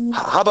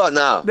 How about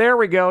now? There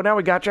we go. Now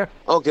we got you.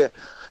 Okay.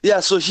 Yeah,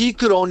 so he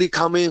could only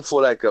come in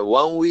for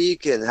 1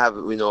 week and have,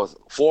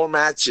 4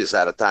 matches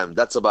at a time.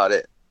 That's about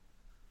it.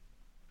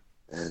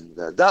 And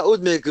that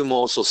would make him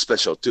also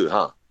special too,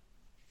 huh?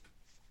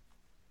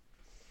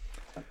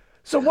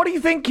 So what do you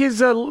think his?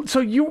 So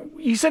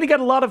you said he got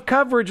a lot of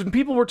coverage, and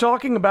people were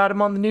talking about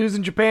him on the news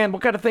in Japan.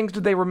 What kind of things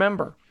did they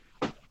remember?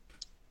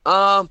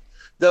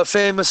 The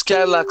famous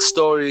Cadillac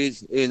story,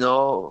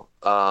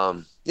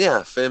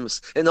 yeah,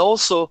 famous. And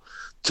also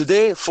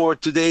today, for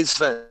today's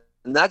fan,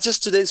 not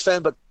just today's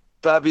fan, but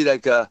probably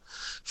like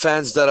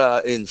fans that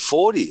are in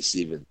 40s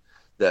even,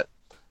 that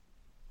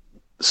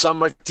San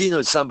Martino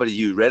is somebody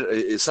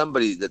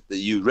that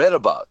you read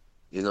about,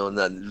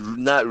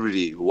 not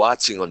really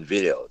watching on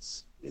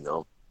videos,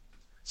 So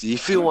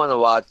if you want to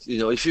watch,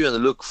 if you want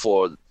to look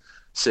for,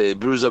 say,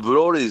 Bruiser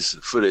Brodi's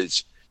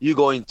footage, you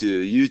go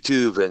into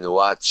YouTube and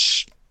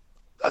watch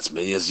as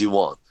many as you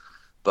want.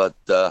 But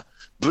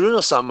Bruno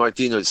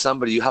Sammartino is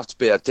somebody you have to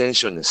pay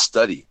attention and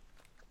study,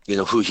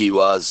 who he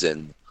was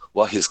and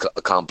what his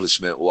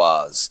accomplishment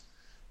was.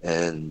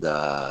 And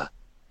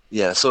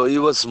so it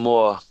was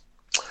more,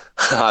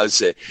 I would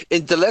say,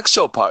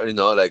 intellectual part,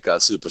 like a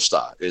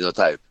superstar,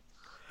 type.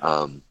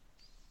 And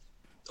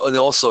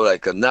also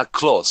like not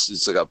close.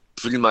 It's like a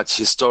pretty much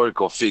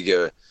historical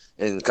figure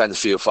and kind of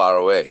feel far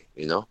away,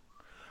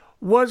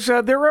 Was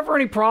there ever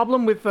any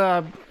problem with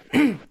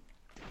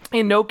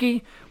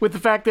Inoki with the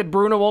fact that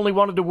Bruno only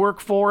wanted to work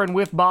for and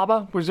with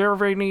Baba? Was there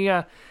ever any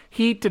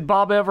heat? Did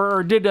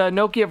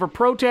Inoki ever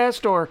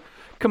protest or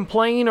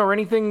complain or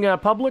anything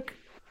public?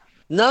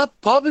 Not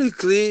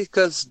publicly,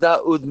 because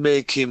that would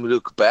make him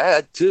look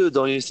bad too,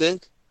 don't you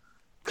think?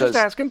 Just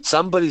asking.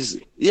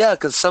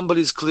 Because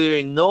somebody's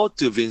clearing no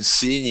to Vince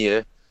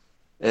Senior,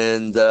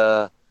 and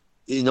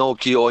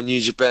Inoki or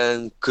New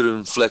Japan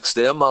couldn't flex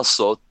their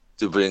muscle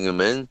to bring him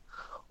in.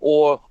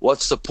 Or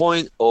what's the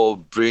point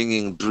of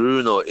bringing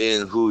Bruno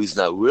in, who is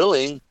not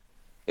willing?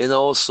 And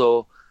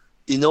also,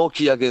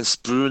 Inoki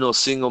against Bruno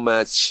single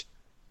match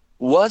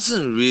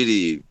wasn't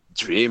really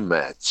dream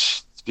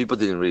match. People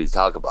didn't really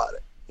talk about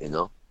it,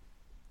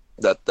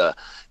 That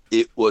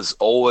it was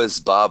always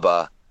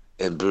Baba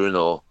and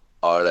Bruno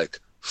are like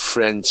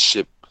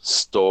friendship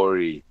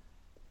story,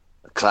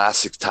 a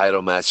classic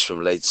title match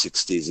from late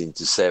 60s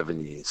into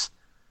 70s.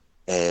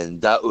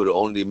 And that would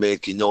only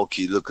make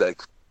Inoki look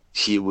like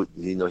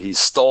he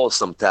stole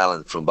some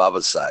talent from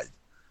Baba's side,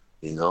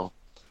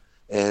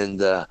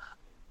 And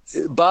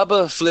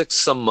Baba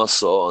flexed some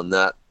muscle on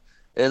that.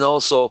 And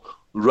also,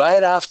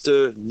 right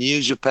after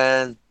New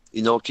Japan,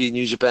 Inoki,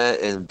 New Japan,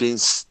 and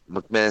Vince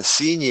McMahon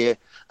Sr.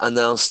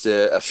 announced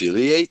their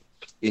affiliate,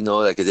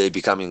 like they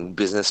becoming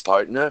business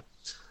partner,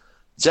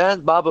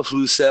 Giant Baba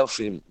flew himself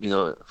to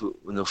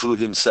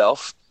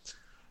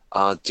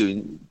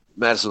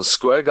Madison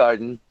Square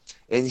Garden,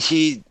 and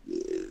he,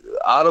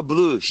 out of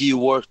blue, he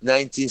worked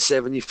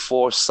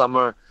 1974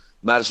 summer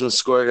Madison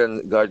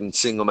Square Garden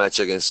single match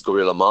against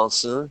Gorilla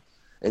Monsoon,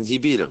 and he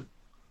beat him.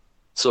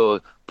 So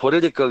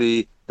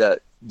politically,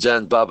 that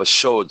Giant Baba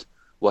showed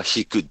what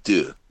he could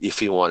do if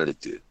he wanted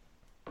to.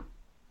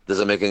 Does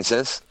that make any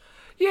sense?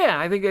 Yeah,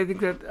 I think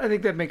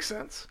that makes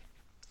sense.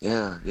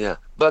 Yeah.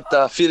 But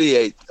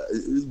affiliate,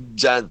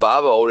 Giant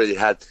Baba already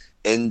had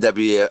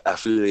NWA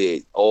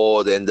affiliate,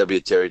 all the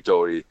NWA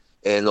territory,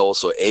 and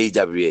also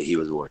AWA he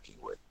was working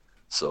with.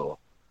 So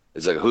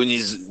it's like, who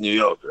needs New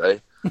York,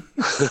 right?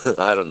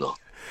 I don't know.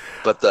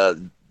 But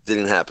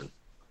didn't happen.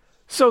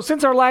 So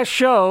since our last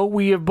show,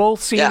 we have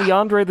both seen the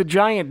Andre the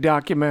Giant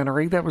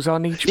documentary that was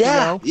on HBO.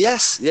 Yeah,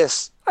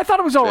 yes. I thought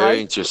it was all right.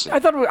 Very interesting. I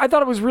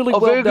thought it was really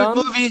well very done.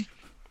 Good movie.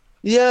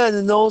 Yeah,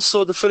 and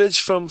also the footage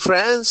from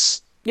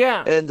France.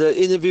 Yeah. And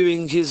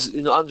interviewing his,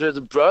 Andre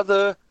the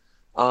brother,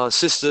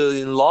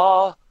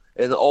 sister-in-law,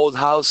 an old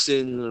house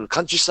in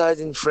countryside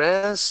in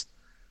France,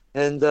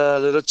 and a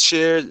little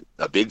chair,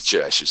 a big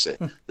chair, I should say,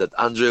 that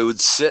Andre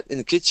would sit in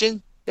the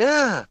kitchen.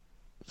 Yeah,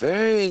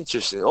 very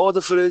interesting. All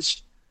the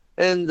footage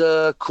and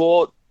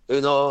quote,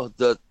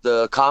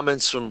 the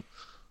comments from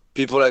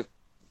people like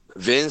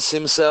Vince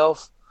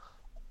himself,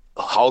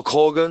 Hulk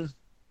Hogan,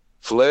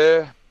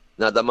 Flair,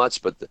 not that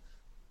much, but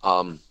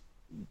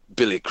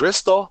Billy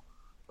Crystal.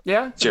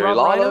 Yeah, Jerry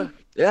Lawler.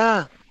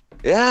 Yeah,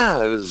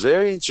 it was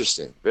very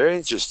interesting.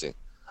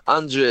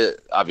 Andre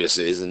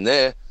obviously isn't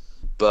there,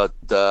 but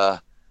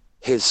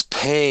his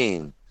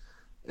pain,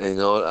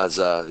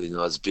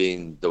 as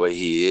being the way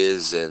he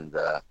is, and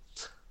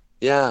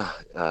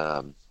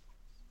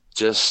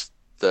just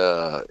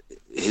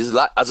his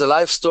as a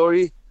life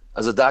story,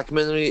 as a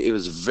documentary, it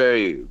was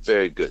very,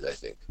 very good, I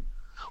think.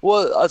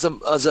 Well,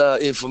 as a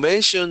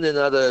information and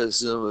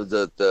others,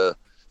 the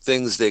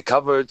things they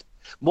covered,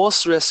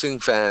 most wrestling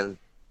fans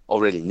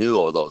already knew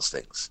all those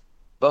things.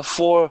 But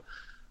for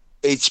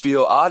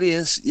HBO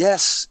audience,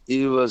 yes,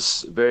 it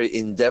was very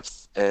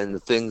in-depth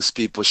and things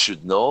people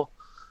should know,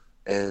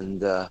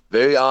 and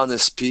very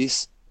honest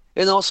piece.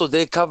 And also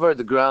they covered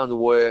the ground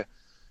where,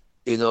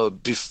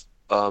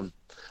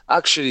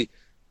 actually,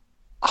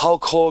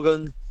 Hulk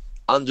Hogan,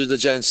 Andre the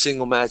Giant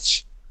single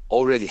match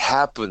already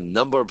happened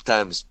number of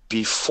times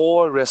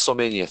before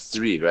WrestleMania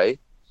 3, right?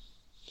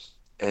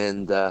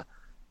 And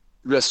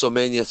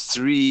WrestleMania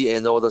 3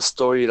 and all the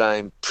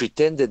storyline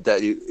pretended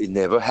that it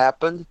never had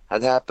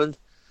happened,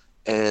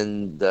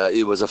 and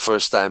it was a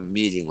first time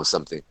meeting or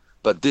something.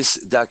 But this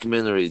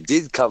documentary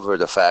did cover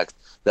the fact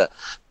that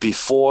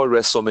before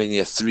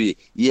WrestleMania 3,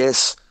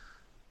 yes,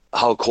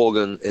 Hulk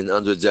Hogan and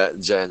Andre the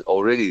Giant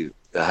already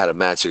had a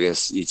match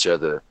against each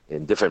other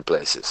in different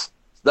places.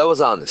 That was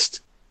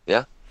honest.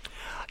 Yeah?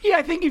 Yeah,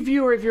 I think if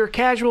you're a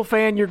casual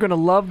fan, you're going to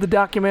love the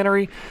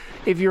documentary.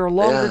 If you're a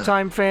longer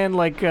time fan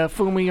like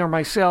Fumi or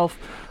myself,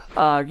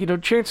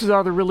 chances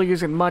are there really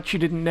isn't much you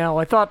didn't know.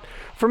 I thought,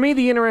 for me,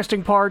 the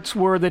interesting parts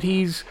were that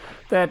he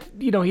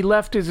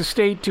left his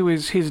estate to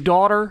his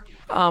daughter.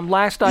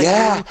 Last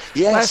I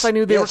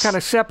knew they were kind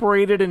of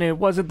separated, and it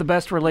wasn't the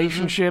best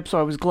relationship. So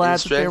I was glad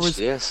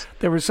that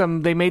there was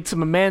some. They made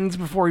some amends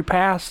before he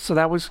passed, so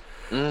that was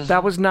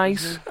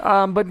nice.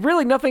 But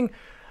really, nothing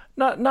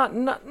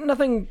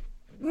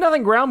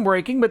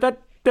groundbreaking. But that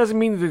doesn't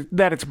mean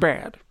that it's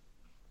bad.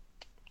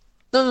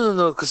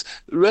 No, because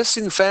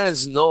wrestling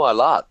fans know a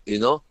lot,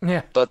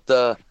 Yeah. But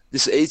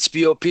this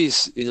HBO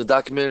piece,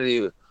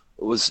 documentary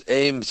was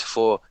aimed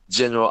for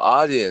general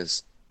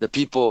audience. The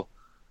people,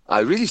 I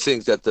really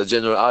think that the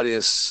general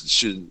audience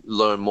should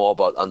learn more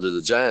about Andre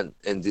the Giant,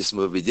 and this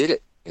movie did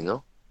it, Yeah.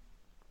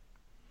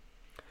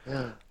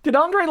 Did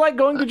Andre like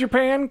going to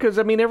Japan? Because,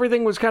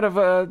 everything was kind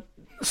of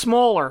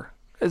smaller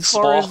as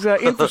far as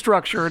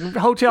infrastructure and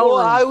hotel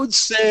rooms. I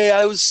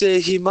would say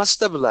he must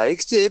have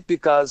liked it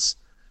because,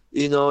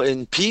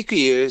 in peak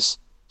years,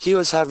 he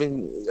was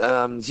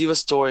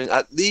touring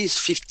at least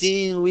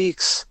 15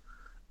 weeks.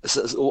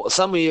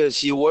 Some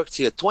years he worked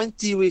here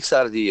 20 weeks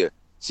out of the year.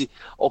 See,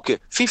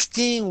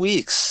 15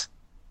 weeks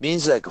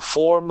means like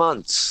 4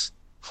 months,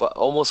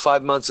 almost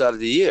 5 months out of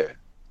the year,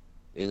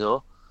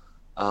 so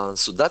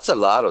that's a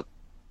lot of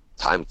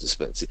time to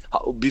spend. See,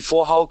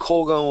 before Hulk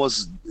Hogan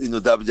was,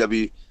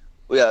 WWE,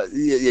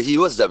 he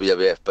was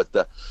WWF,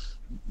 but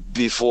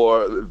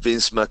before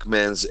Vince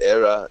McMahon's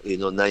era,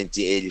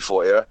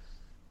 1984 era,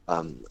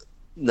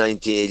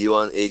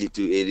 1981,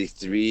 82,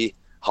 83,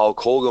 Hulk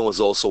Hogan was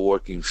also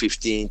working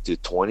 15 to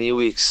 20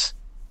 weeks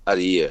out of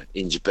the year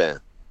in Japan.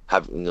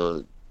 Had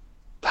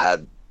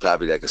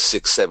probably like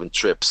 6-7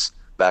 trips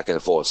back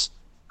and forth,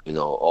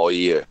 all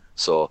year.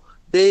 So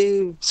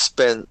they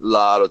spent a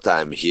lot of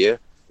time here,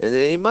 and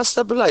he must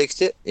have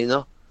liked it,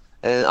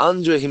 And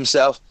Andre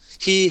himself,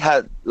 he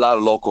had a lot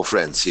of local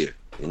friends here,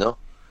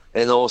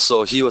 And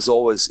also he was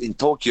always in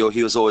Tokyo.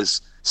 He was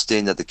always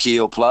staying at the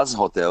Kyoto Plaza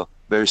Hotel,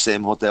 very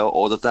same hotel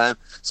all the time.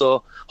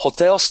 So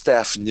hotel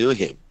staff knew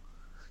him,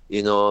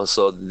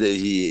 So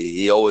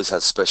he always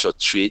had special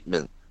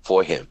treatment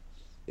for him,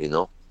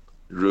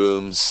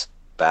 Rooms,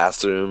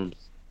 bathrooms,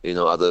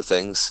 other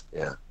things.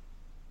 Yeah.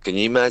 Can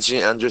you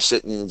imagine Andre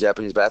sitting in a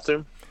Japanese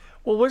bathroom?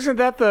 Well, wasn't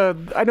that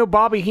I know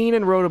Bobby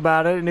Heenan wrote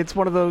about it, and it's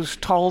one of those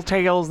tall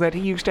tales that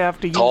he used to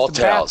have to use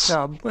the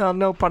bathtub. Well,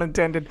 no pun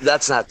intended.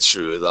 That's not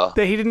true, though.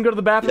 That he didn't go to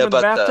the bathroom in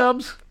the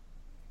bathtubs?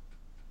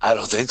 I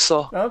don't think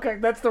so. Okay,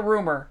 that's the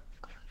rumor.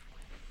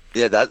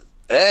 Yeah, that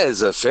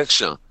is a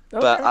fiction. Okay.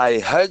 But I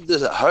heard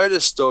a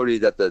story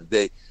that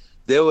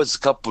there was a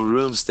couple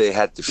rooms they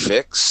had to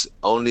fix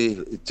only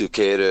to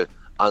cater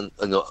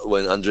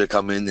when Andre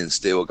come in and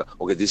stay.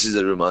 Okay, this is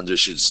the room Andre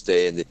should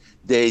stay in.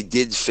 They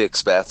did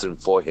fix bathroom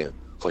for him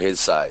for his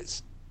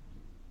size.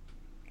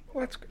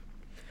 Well, that's good.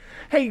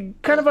 Hey,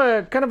 kind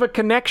of a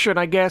connection,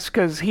 I guess,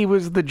 because he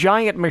was the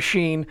Giant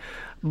Machine,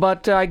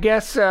 but I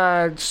guess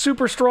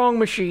Super Strong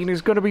Machine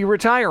is going to be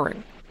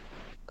retiring.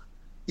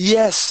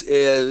 Yes,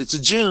 it's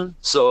June,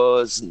 so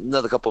it's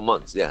another couple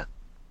months. Yeah,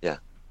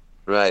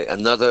 right.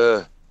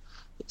 Another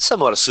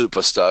somewhat a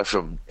superstar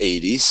from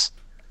 '80s,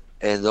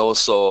 and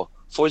also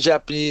for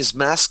Japanese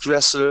masked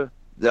wrestler,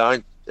 there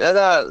are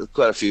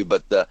quite a few,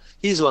 but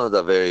he's one of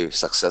the very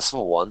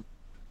successful one.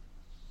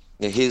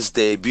 And his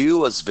debut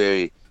was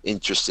very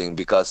interesting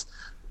because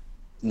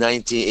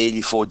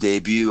 1984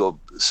 debut of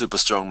Super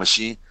Strong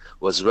Machine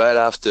was right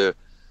after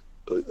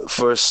very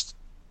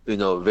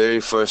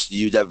first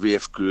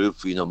UWF group,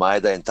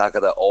 Maeda and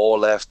Takada all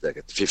left,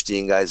 like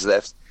 15 guys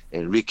left,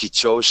 and Riki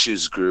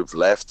Choshu's group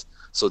left.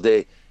 So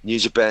New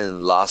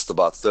Japan lost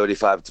about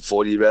 35 to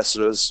 40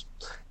 wrestlers,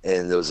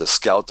 and there was a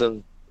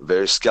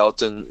very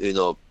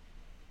skeleton,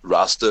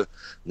 roster.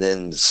 And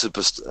then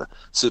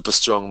Super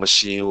Strong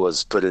Machine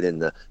was put in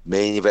the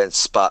main event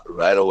spot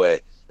right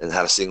away and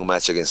had a single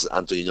match against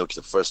Antonio Inoki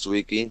the first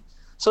weekend.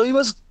 So it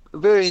was a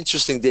very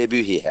interesting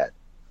debut he had,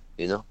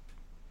 Yeah.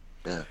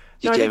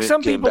 I think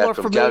some people are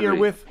familiar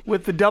with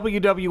the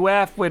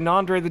WWF when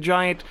Andre the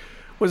Giant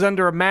was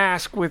under a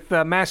mask with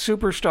Masked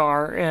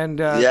Superstar and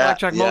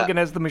Blackjack Mulligan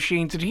as the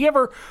Machine. Did he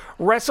ever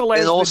wrestle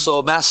as... And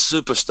also Masked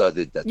Superstar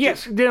did that.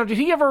 Yes. Did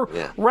he ever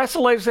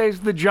wrestle as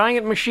the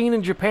Giant Machine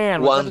in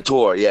Japan? One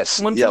tour, yes.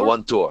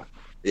 One tour.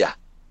 Yeah.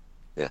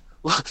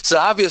 So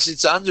obviously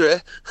it's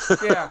Andre.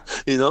 Yeah.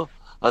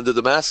 Under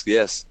the mask,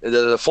 yes.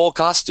 The full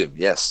costume,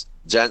 yes.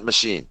 Giant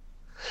Machine.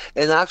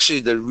 And actually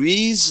the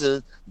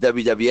reason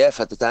WWF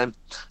at the time,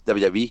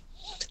 WWE,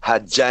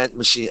 had Giant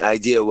Machine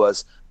idea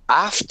was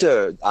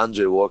after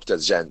Andre worked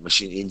as Giant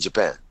Machine in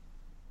Japan.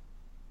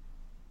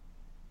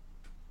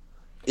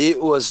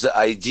 It was the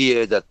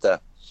idea that,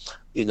 that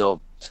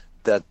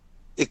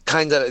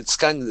it's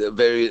kind of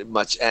very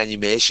much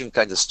animation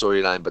kind of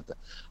storyline, but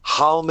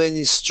how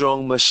many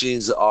strong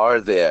machines are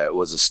there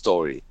was a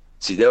story.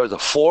 See, there were the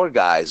four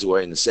guys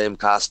wearing the same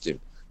costume.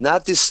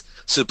 Not this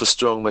super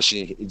strong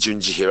machine,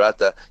 Junji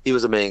Hirata. He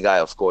was the main guy,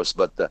 of course,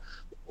 but the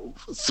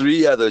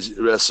three other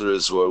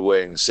wrestlers were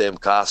wearing the same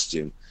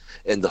costume.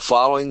 And the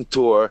following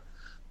tour,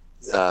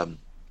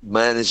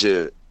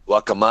 manager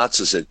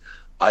Wakamatsu said,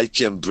 I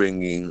can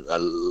bring in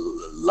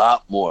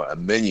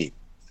many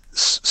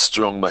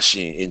strong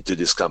machine into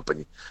this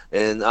company.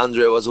 And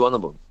Andre was one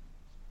of them.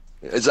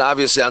 It's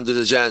obviously Andre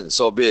the Giant,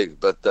 so big,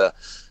 but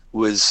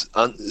with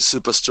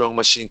super strong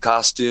machine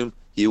costume,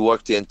 he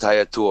worked the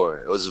entire tour.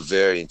 It was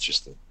very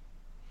interesting.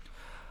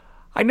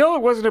 I know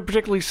it wasn't a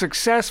particularly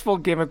successful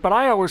gimmick, but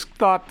I always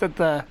thought that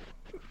the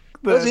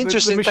was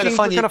interesting, the kind of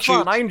funny, kind of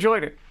fun. cute. I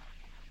enjoyed it.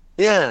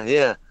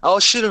 Yeah. Oh,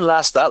 it shouldn't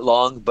last that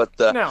long, but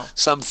No.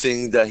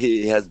 something that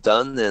he has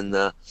done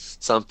and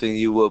something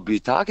you will be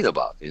talking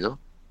about,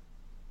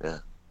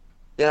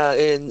 Yeah,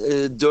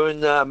 and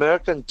during the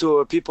American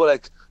tour, people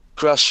like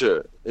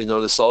Crusher,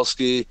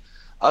 Lisowski,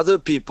 other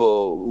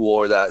people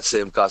wore that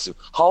same costume.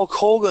 Hulk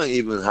Hogan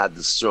even had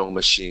the strong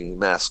machine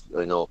mask,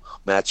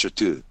 match or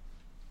two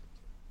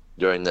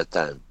during that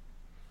time.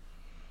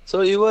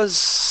 So it was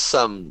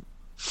some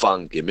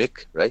fun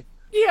gimmick, right?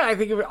 Yeah,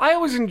 I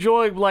always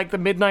enjoyed like the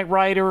Midnight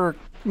Rider or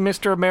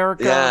Mr.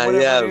 America. Yeah, or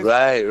whatever it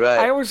is. right.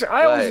 I always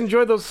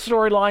enjoy those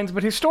storylines,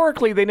 but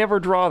historically they never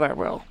draw that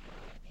well.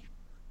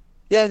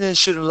 Yeah, and it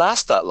shouldn't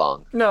last that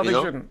long. No, they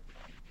shouldn't.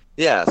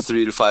 Yeah,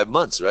 3 to 5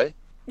 months, right?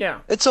 Yeah.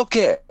 It's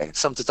okay. It's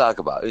something to talk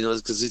about,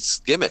 because it's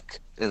gimmick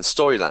and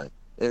storyline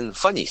and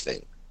funny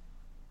thing.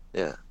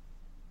 Yeah.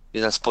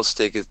 You're not supposed to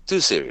take it too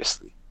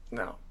seriously.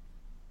 No.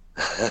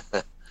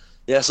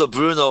 Yeah, so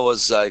Bruno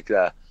was like,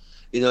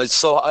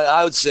 so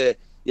I would say,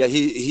 yeah,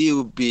 he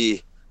would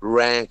be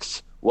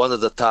ranked one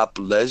of the top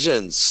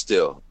legends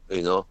still,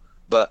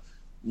 but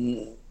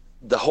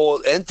the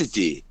whole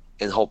entity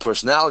and whole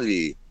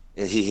personality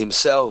and he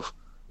himself,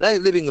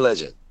 like living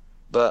legend,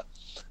 but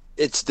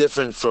it's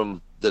different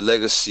from the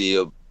legacy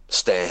of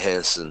Stan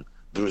Hansen,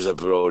 Bruiser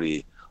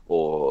Brody,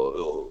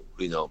 or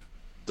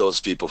those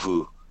people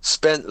who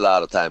spent a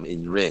lot of time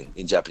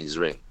in Japanese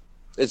ring.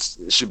 It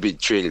should be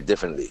treated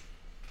differently.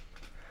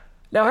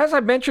 Now, as I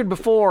mentioned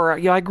before,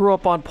 I grew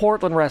up on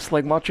Portland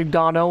wrestling, watching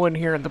Don Owen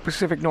here in the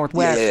Pacific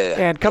Northwest. Yeah.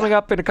 And coming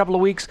up in a couple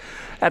of weeks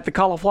at the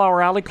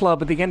Cauliflower Alley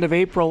Club at the end of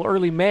April,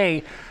 early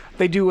May,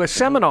 they do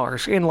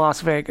seminars in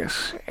Las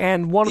Vegas.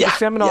 And one of the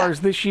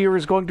seminars this year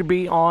is going to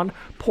be on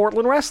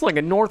Portland wrestling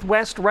and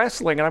Northwest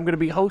wrestling. And I'm going to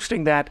be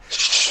hosting that.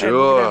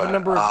 Sure.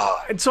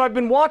 And so I've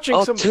been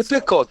watching some...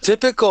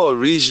 Typical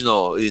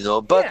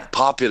regional, but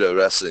popular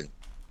wrestling.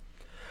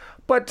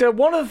 But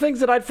one of the things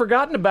that I'd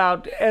forgotten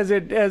about as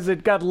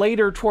it got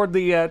later toward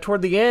the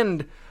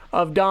end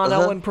of Don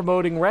Owen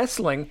promoting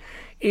wrestling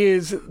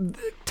is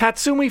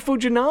Tatsumi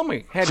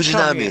Fujinami had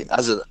come in.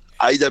 As an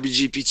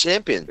IWGP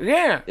champion.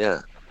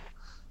 Yeah.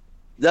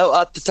 Now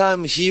at the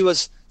time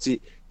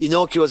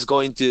Inoki was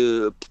going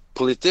to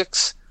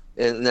politics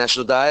and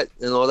national diet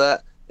and all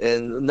that,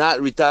 and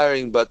not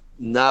retiring but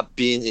not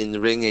being in the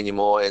ring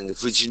anymore, and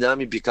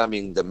Fujinami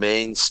becoming the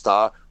main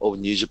star of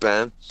New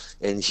Japan,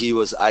 and he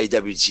was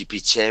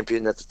IWGP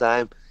champion at the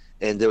time,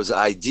 and there was an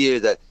idea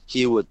that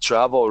he would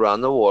travel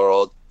around the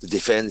world to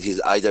defend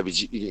his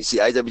IWGP. See,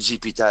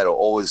 IWGP title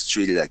always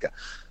treated like a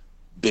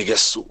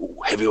biggest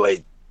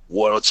heavyweight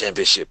world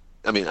championship,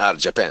 out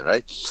of Japan,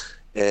 right?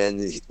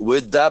 And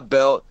with that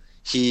belt,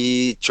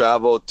 he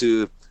traveled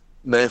to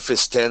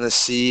Memphis,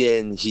 Tennessee,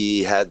 and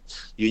he had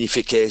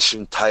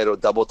unification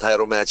double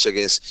title match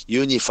against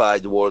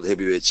unified world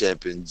heavyweight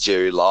champion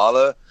Jerry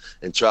Lawler,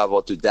 and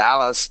traveled to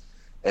Dallas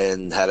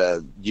and had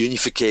a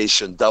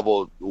unification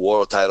double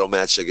world title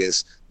match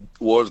against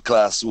was that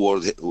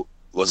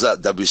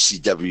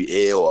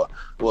WCWA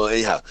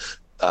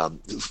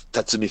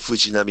Tatsumi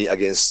Fujinami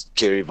against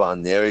Kerry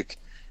Von Erich,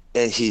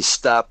 and he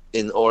stopped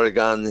in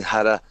Oregon,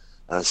 had a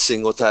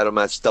single title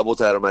match, double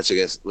title match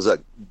against, was that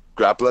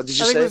Grappler, did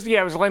you say?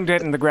 It was Lem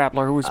Denton, the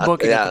Grappler, who was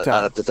booking at the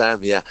time. At the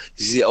time, yeah.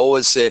 He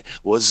always say,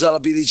 was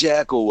that Billy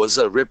Jack, or was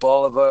that Rip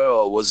Oliver,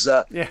 or was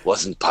that,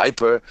 wasn't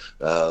Piper,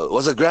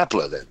 was a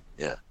Grappler then,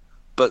 yeah.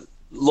 But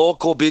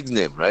local big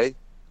name, right?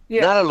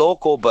 Yeah. Not a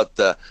local, but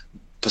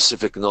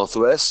Pacific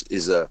Northwest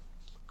is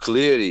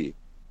clearly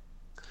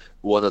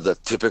one of the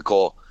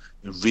typical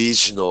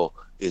regional,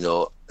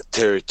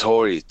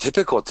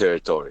 typical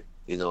territory.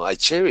 I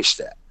cherish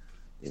that,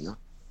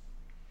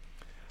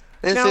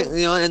 And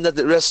and that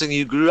the wrestling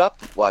you grew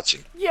up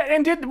watching. Yeah,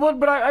 and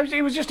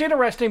it was just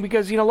interesting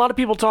because a lot of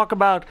people talk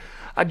about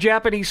a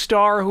Japanese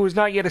star who is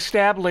not yet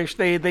established.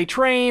 They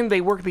train,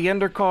 they work the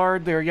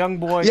undercard, they're a young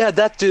boy. Yeah,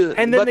 that too.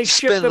 And then they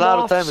ship them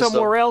off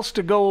somewhere else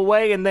to go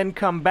away and then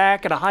come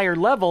back at a higher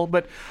level.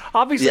 But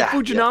obviously,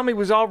 Fujinami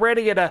was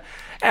already at a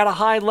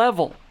high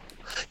level.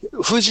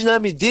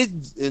 Fujinami did,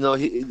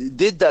 he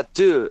did that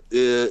too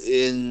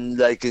in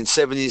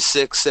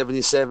 76,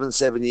 77,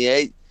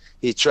 78.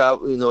 He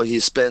traveled, he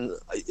spent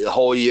a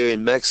whole year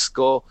in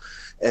Mexico,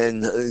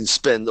 and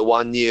spent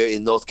 1 year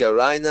in North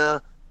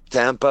Carolina,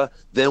 Tampa,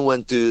 then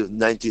went to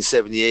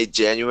 1978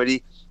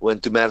 January,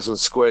 went to Madison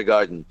Square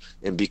Garden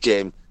and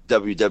became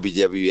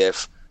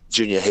WWF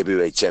Junior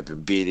Heavyweight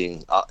Champion,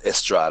 beating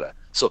Estrada.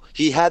 So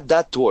he had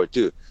that tour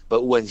too.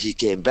 But when he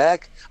came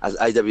back as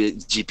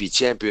IWGP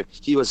Champion,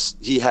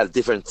 he had a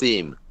different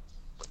theme.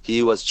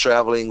 He was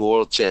traveling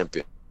world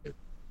champion.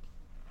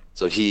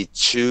 So he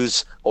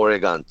chose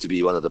Oregon to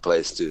be one of the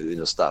places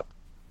to stop.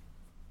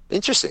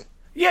 Interesting.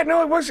 Yeah,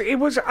 no, it was.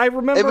 I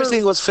remember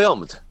everything was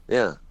filmed.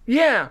 Yeah.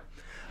 Yeah.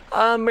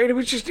 And it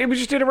was just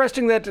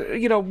interesting that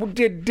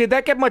did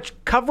that get much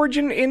coverage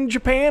in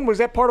Japan? Was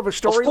that part of a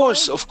story?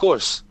 Of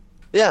course.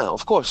 Yeah,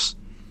 of course.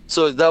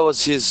 So that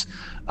was his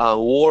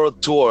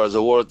world tour as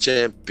a world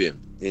champion.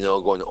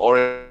 Going to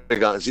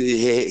Oregon.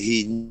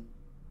 He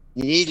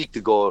needed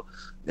to go,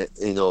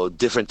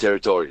 different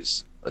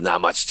territories.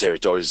 Not much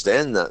territories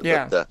then.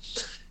 Yeah. But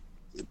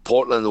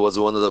Portland was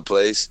one of the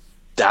places.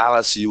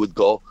 Dallas, you would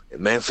go.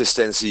 Memphis,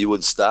 Tennessee, you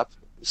would stop.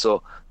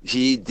 So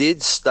he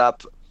did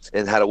stop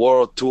and had a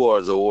world tour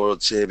as a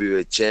world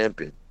heavyweight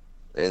champion.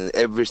 And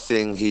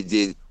everything he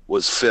did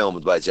was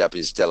filmed by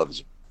Japanese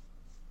television.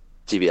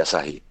 TV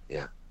Asahi,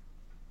 yeah.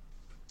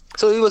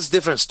 So it was a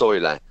different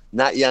storyline.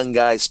 Not young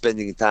guys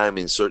spending time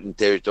in certain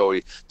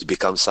territory to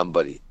become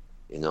somebody,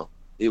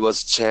 It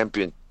was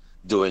champion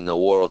doing a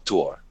world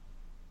tour.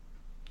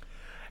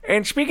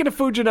 And speaking of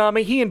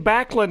Fujinami, he and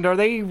Backlund, are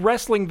they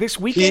wrestling this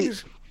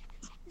weekend?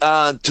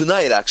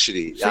 Tonight,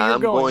 actually. So I'm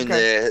going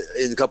there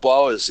in a couple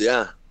hours,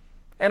 yeah.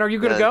 And are you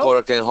going to go?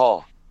 Korakuen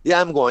Hall.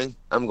 Yeah, I'm going.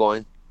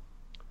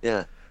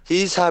 Yeah.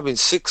 He's having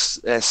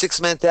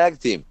six-man tag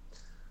team.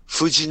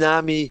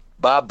 Fujinami,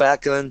 Bob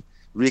Backlund,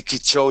 Riki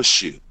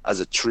Choshu as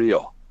a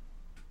trio.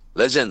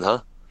 Legend,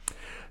 huh?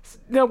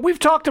 Now, we've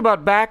talked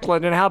about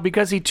Backlund and how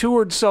because he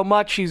toured so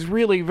much, he's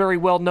really very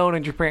well known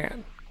in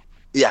Japan.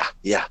 Yeah.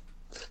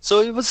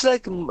 So it was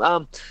like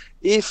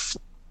if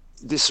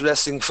this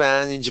wrestling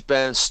fan in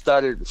Japan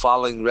started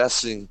following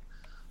wrestling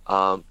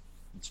in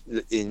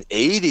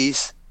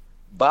 80s,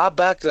 Bob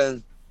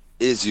Backlund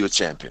is your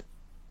champion.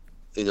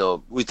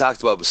 We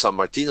talked about San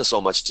Martino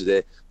so much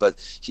today, but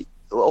he,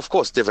 of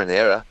course, different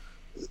era.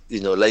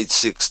 Late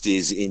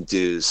 60s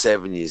into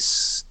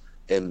 70s,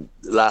 and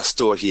last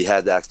tour he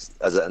had as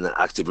an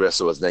active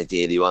wrestler was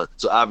 1981.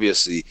 So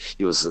obviously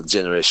he was a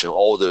generation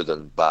older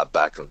than Bob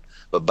Backlund.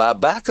 But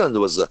Bob Backlund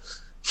was the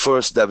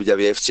first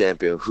WWF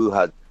champion who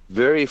had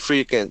very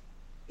frequent,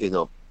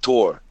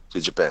 tour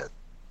to Japan,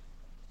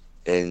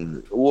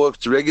 and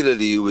worked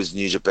regularly with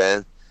New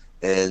Japan.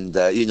 And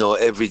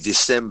every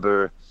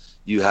December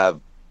you have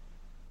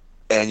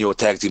annual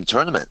tag team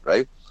tournament,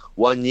 right?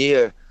 1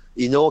 year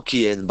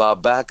Inoki and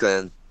Bob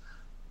Backlund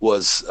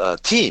was a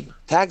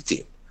tag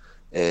team,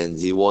 and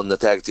he won the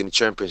tag team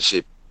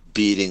championship,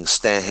 beating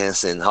Stan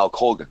Hansen and Hulk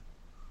Hogan.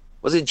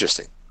 It was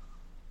interesting.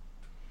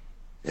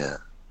 Yeah.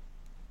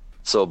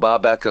 So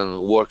Bob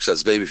Backlund works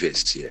as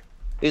babyface here.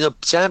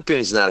 Champion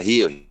is not a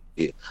heel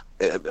here.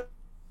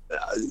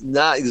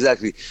 Not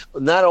exactly.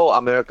 Not all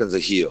Americans are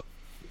heel.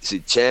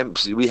 See,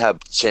 we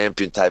have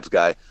champion type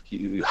guy.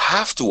 You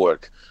have to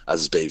work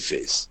as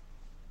babyface.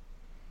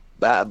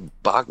 Young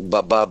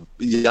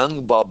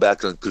Bob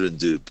Backlund couldn't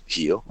do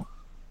heel.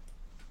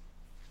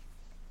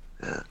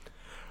 Yeah.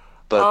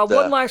 But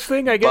one last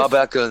thing, I guess. Bob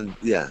Backlund,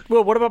 yeah.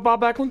 Well, what about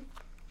Bob Backlund?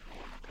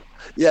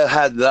 Yeah,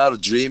 had a lot of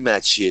dream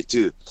match here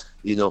too.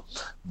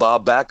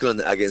 Bob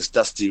Backlund against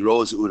Dusty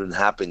Rhodes wouldn't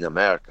happen in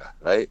America,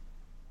 right?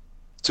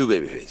 Two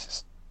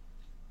babyfaces.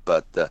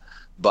 But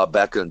Bob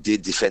Backlund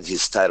did defend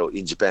his title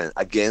in Japan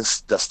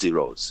against Dusty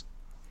Rhodes.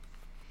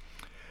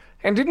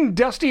 And didn't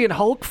Dusty and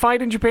Hulk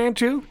fight in Japan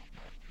too?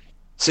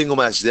 Single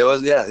match. There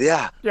was,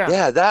 yeah.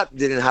 That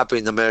didn't happen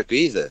in America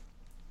either.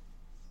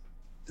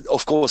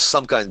 Of course,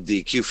 some kind of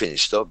DQ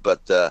finish though,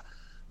 but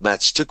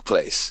match took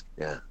place.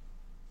 Yeah.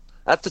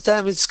 At the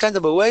time, it's kind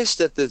of a waste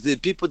that the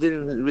people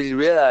didn't really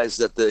realize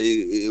that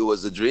it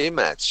was a dream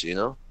match.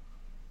 Yeah.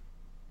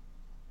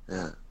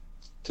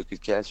 Took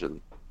it casually.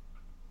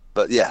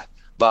 But yeah,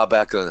 Bob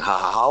Backlund.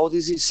 How old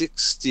is he?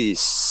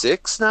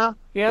 66 now.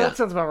 Yeah, that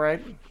sounds about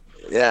right.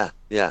 Yeah.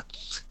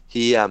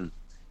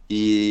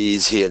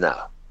 He's here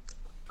now.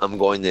 I'm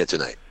going there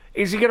tonight.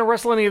 Is he going to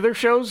wrestle any other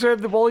shows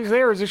while he's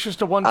there, or is this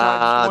just a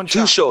one-time?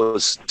 Two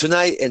shows,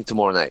 tonight and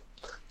tomorrow night.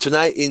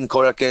 Tonight in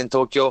Korakuen,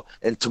 Tokyo,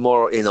 and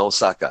tomorrow in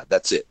Osaka.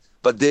 That's it.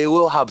 But they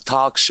will have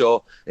talk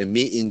show and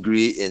meet and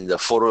greet and the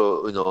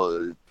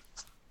photo,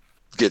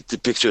 get the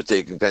picture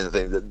taken kind of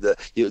thing.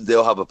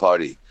 They'll have a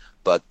party.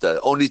 But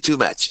only 2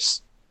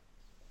 matches.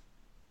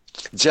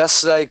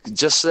 Just like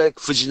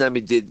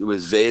Fujinami did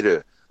with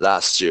Vader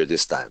last year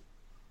this time.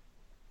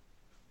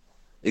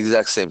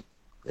 Exact same.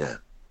 Yeah.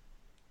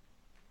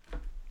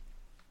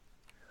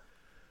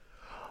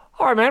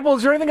 All right, man. Well,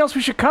 is there anything else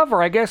we should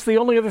cover? I guess the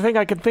only other thing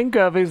I can think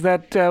of is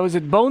that was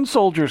it Bone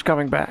Soldier's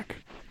coming back?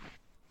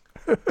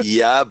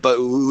 Yeah,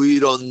 but we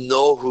don't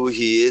know who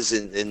he is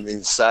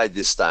inside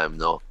this time.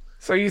 No.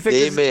 So you think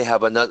they may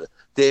have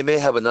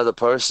another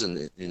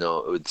person,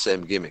 with the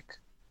same gimmick.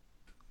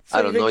 So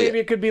I you don't think know maybe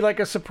yet. it could be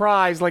like a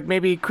surprise, like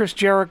maybe Chris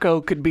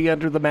Jericho could be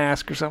under the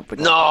mask or something?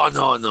 No,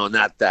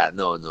 not that.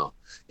 No.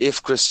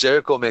 If Chris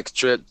Jericho makes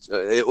trip,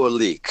 it will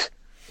leak.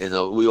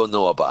 We all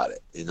know about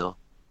it.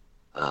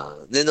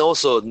 Then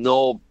also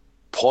no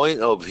point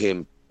of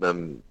him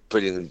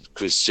putting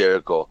Chris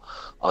Jericho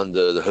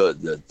under the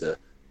hood.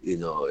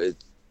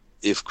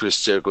 If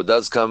Chris Jericho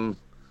does come,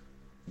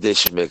 they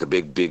should make a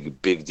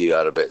big deal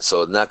out of it.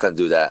 So not gonna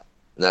do that.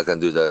 Not gonna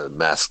do the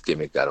mask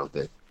gimmick. I don't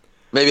think.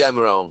 Maybe I'm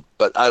wrong,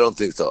 but I don't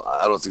think so.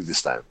 I don't think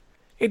this time.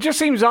 It just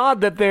seems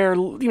odd that they're,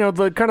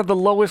 the kind of the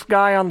lowest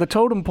guy on the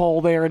totem pole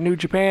there in New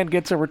Japan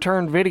gets a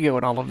return video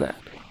and all of that.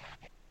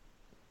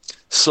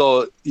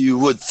 So you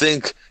would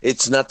think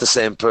it's not the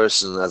same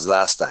person as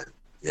last time.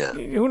 Yeah.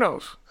 Who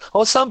knows?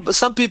 Oh, some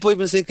people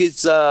even think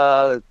it's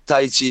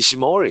Taichi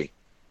Ishimori.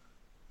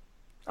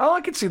 Oh,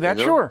 I can see that.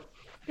 Sure.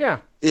 Yeah.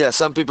 Yeah,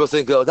 some people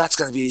think, oh, that's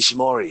going to be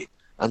Ishimori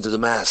under the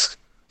mask.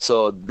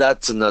 So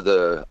that's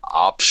another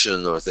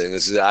option or thing.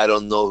 I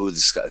don't know who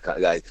this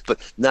guy,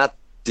 but not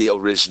the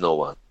original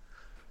one.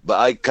 But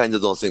I kind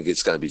of don't think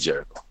it's going to be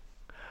Jericho.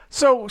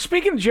 So,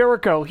 speaking of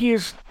Jericho, he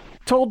has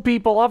told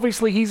people,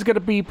 obviously, he's going to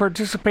be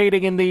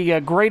participating in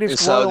the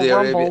greatest Royal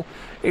Rumble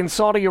in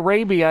Saudi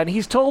Arabia. And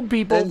he's told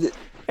people,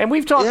 and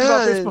we've talked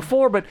about this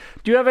before, but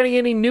do you have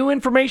any new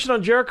information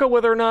on Jericho,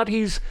 whether or not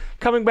he's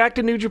coming back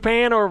to New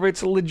Japan or if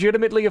it's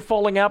legitimately a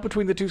falling out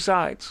between the two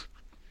sides?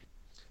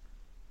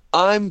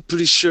 I'm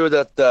pretty sure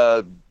that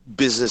the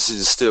business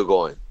is still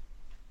going.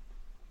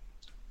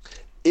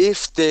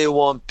 If they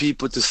want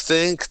people to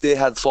think they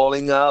had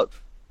falling out,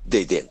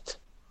 they didn't.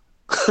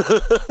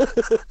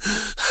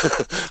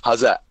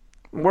 How's that?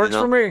 Works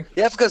for me.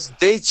 Yeah, because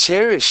they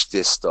cherish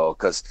this, though,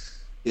 because,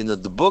 the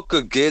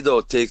Booker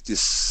Gedo take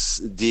this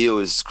deal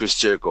with Chris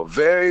Jericho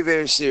very,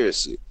 very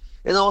seriously.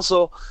 And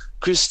also,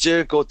 Chris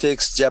Jericho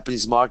takes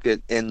Japanese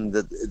market and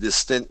the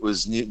stint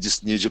with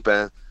this New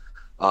Japan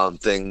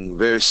thing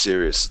very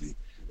seriously.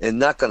 And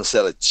not going to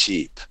sell it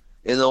cheap.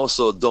 And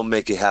also, don't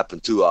make it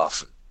happen too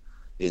often.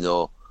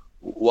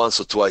 Once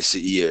or twice a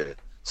year.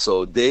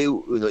 So they,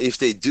 if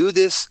they do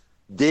this,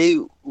 they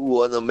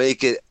want to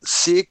make it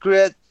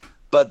secret,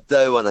 but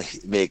they want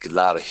to make a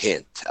lot of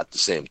hint at the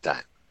same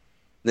time.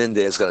 Then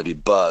there's going to be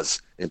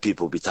buzz and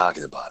people will be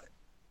talking about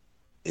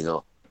it.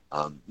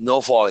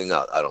 No falling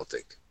out, I don't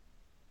think.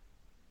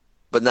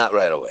 But not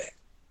right away.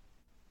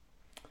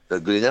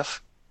 That good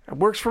enough? It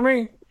works for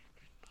me.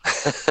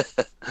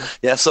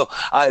 Yeah, so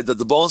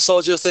the Bone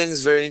Soldier thing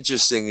is very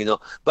interesting,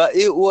 but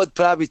it would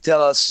probably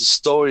tell us a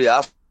story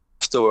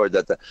afterward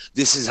that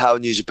this is how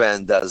New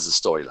Japan does the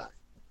storyline.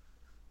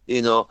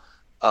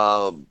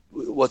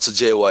 What's a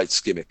Jay White's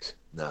gimmick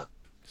now?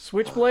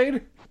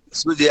 Switchblade?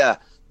 So, yeah,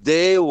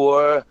 they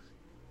were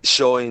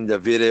showing the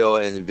video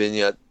and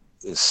vignette,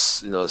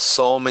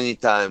 so many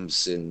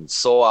times and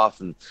so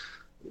often,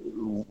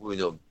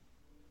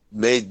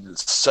 made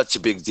such a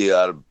big deal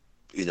out of,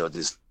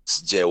 this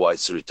Jay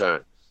White's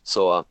return.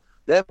 So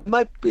there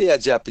might be a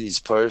Japanese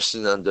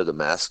person under the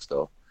mask,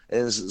 though.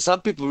 And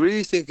some people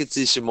really think it's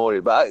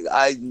Ishimori, but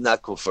I'm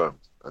not confirmed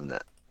on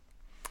that.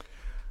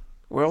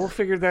 Well, we'll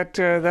figure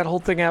that whole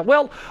thing out.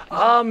 Well,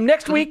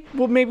 next week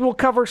we'll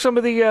cover some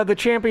of the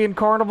Champion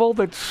Carnival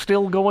that's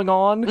still going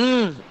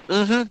on.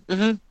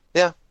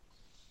 Yeah.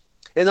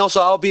 And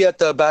also, I'll be at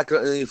the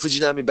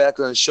Fujinami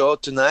Background show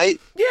tonight.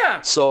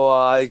 Yeah. So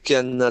I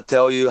can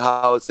tell you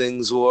how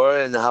things were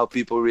and how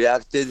people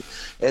reacted.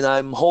 And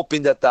I'm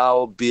hoping that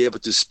I'll be able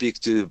to speak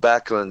to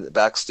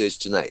backstage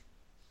tonight.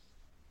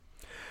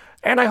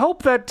 And I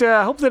hope that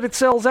it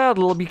sells out.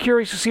 I'll be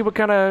curious to see what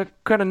kind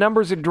of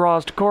numbers it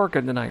draws to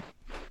Korakuen tonight.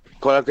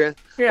 Korakuen?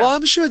 Yeah. Well,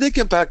 I'm sure they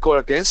can pack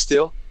Korakuen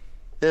still.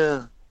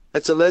 Yeah,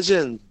 it's a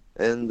legend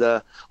and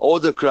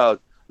older crowd.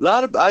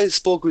 I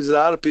spoke with a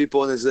lot of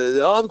people and they said,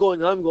 "Oh, I'm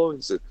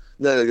going." So,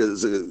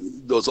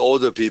 those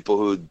older people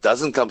who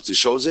doesn't come to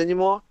shows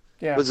anymore.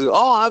 Yeah. But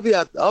I'll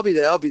be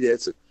there.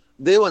 So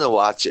they want to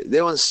watch it.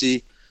 They want to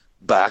see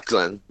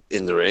Backlund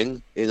in the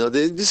ring.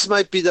 This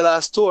might be the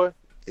last tour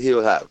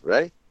he'll have,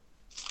 right?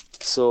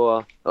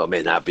 So,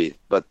 may not be,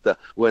 but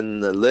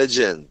when the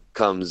legend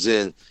comes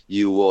in,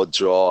 you will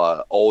draw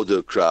an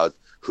older crowd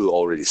who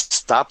already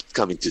stopped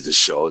coming to the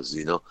shows.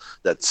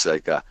 That's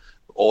like a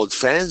old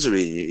fans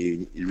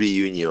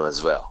reunion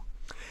as well.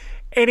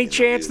 Any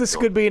chance this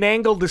could be an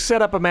angle to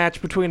set up a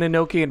match between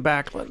Inoki and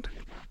Backlund?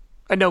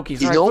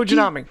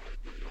 Fujinami.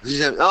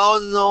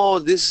 Oh no,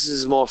 this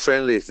is a more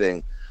friendly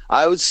thing.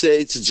 I would say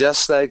it's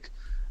just like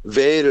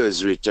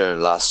Vader's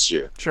return last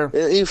year. Sure.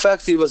 In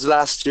fact, it was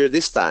last year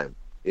this time.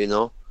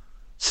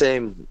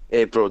 Same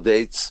April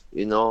dates,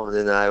 and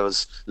then I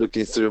was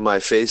looking through my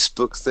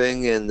Facebook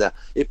thing and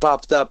it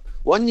popped up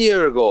 1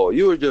 year ago.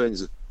 You were doing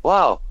this.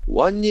 Wow,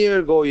 1 year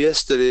ago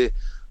yesterday,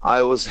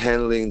 I was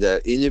handling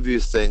the interview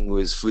thing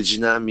with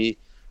Fujinami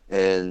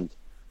and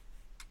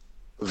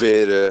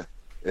Vader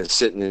and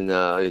sitting in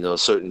a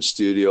certain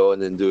studio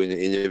and then doing an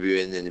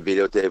interview and then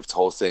videotaped the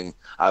whole thing.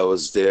 I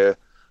was there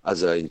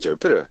as an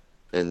interpreter,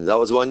 and that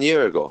was 1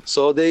 year ago.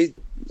 So they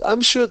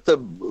I'm sure the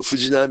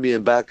Fujinami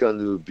and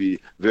Bakan would be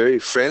very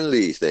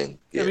friendly thing.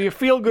 It'll be a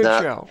feel-good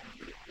Not- show.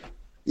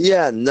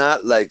 Yeah,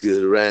 not like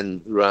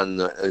run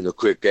in a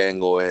quick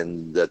angle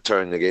and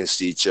turn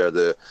against each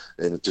other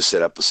and to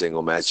set up a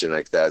single match and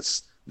like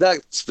that's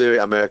very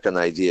American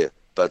idea.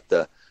 But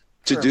to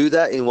Sure. do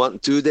that in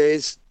 2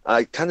 days,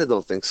 I kind of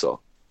don't think so.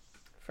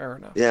 Fair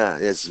enough. Yeah,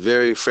 it's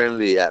very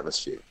friendly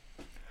atmosphere.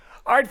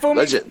 All right, Fumi.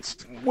 Legends.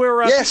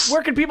 Yes. Yes.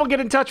 Where can people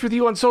get in touch with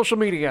you on social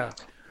media?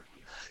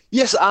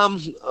 Yes,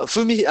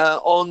 Fumi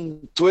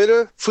on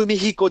Twitter,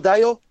 Fumihiko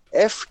Dayo,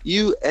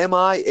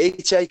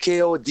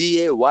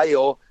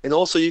 FUMIHIKODAYO, and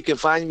also you can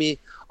find me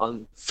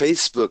on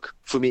Facebook,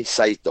 Fumi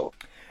Saito.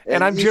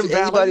 And I'm Jim if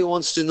Valley. anybody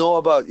wants to know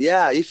about,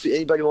 if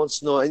anybody wants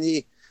to know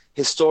any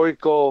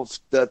historical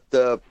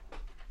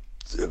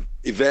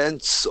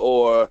events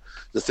or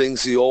the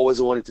things you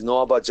always wanted to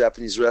know about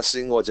Japanese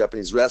wrestling or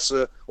Japanese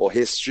wrestler or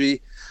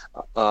history,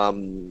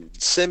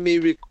 send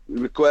me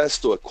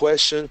request or a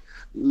question.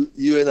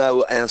 You and I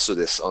will answer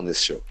this on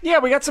this show. Yeah,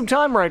 we got some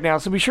time right now,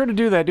 so be sure to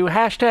do that. Do a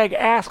hashtag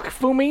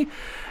AskFumi,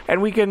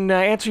 and we can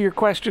answer your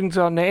questions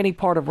on any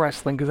part of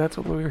wrestling, because that's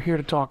what we're here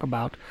to talk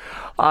about.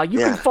 You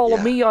can follow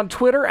me on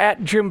Twitter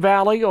at Jim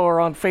Valley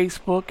or on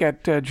Facebook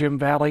at Jim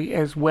Valley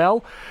as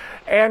well.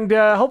 And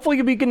hopefully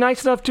you'll be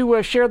nice enough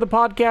to share the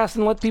podcast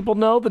and let people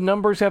know. The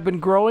numbers have been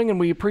growing,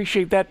 and we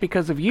appreciate that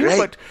because of you. Great.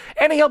 But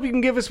any help you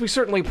can give us, we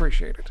certainly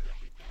appreciate it.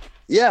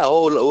 Yeah,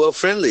 well,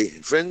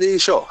 friendly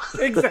show.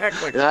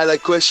 Exactly. And I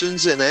like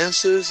questions and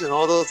answers and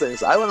all those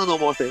things. I want to know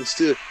more things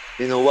too.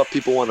 What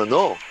people want to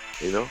know.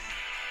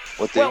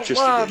 What they're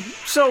interested in.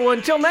 So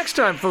until next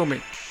time,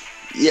 Fumi.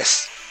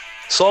 Yes.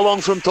 So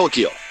long from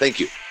Tokyo. Thank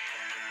you.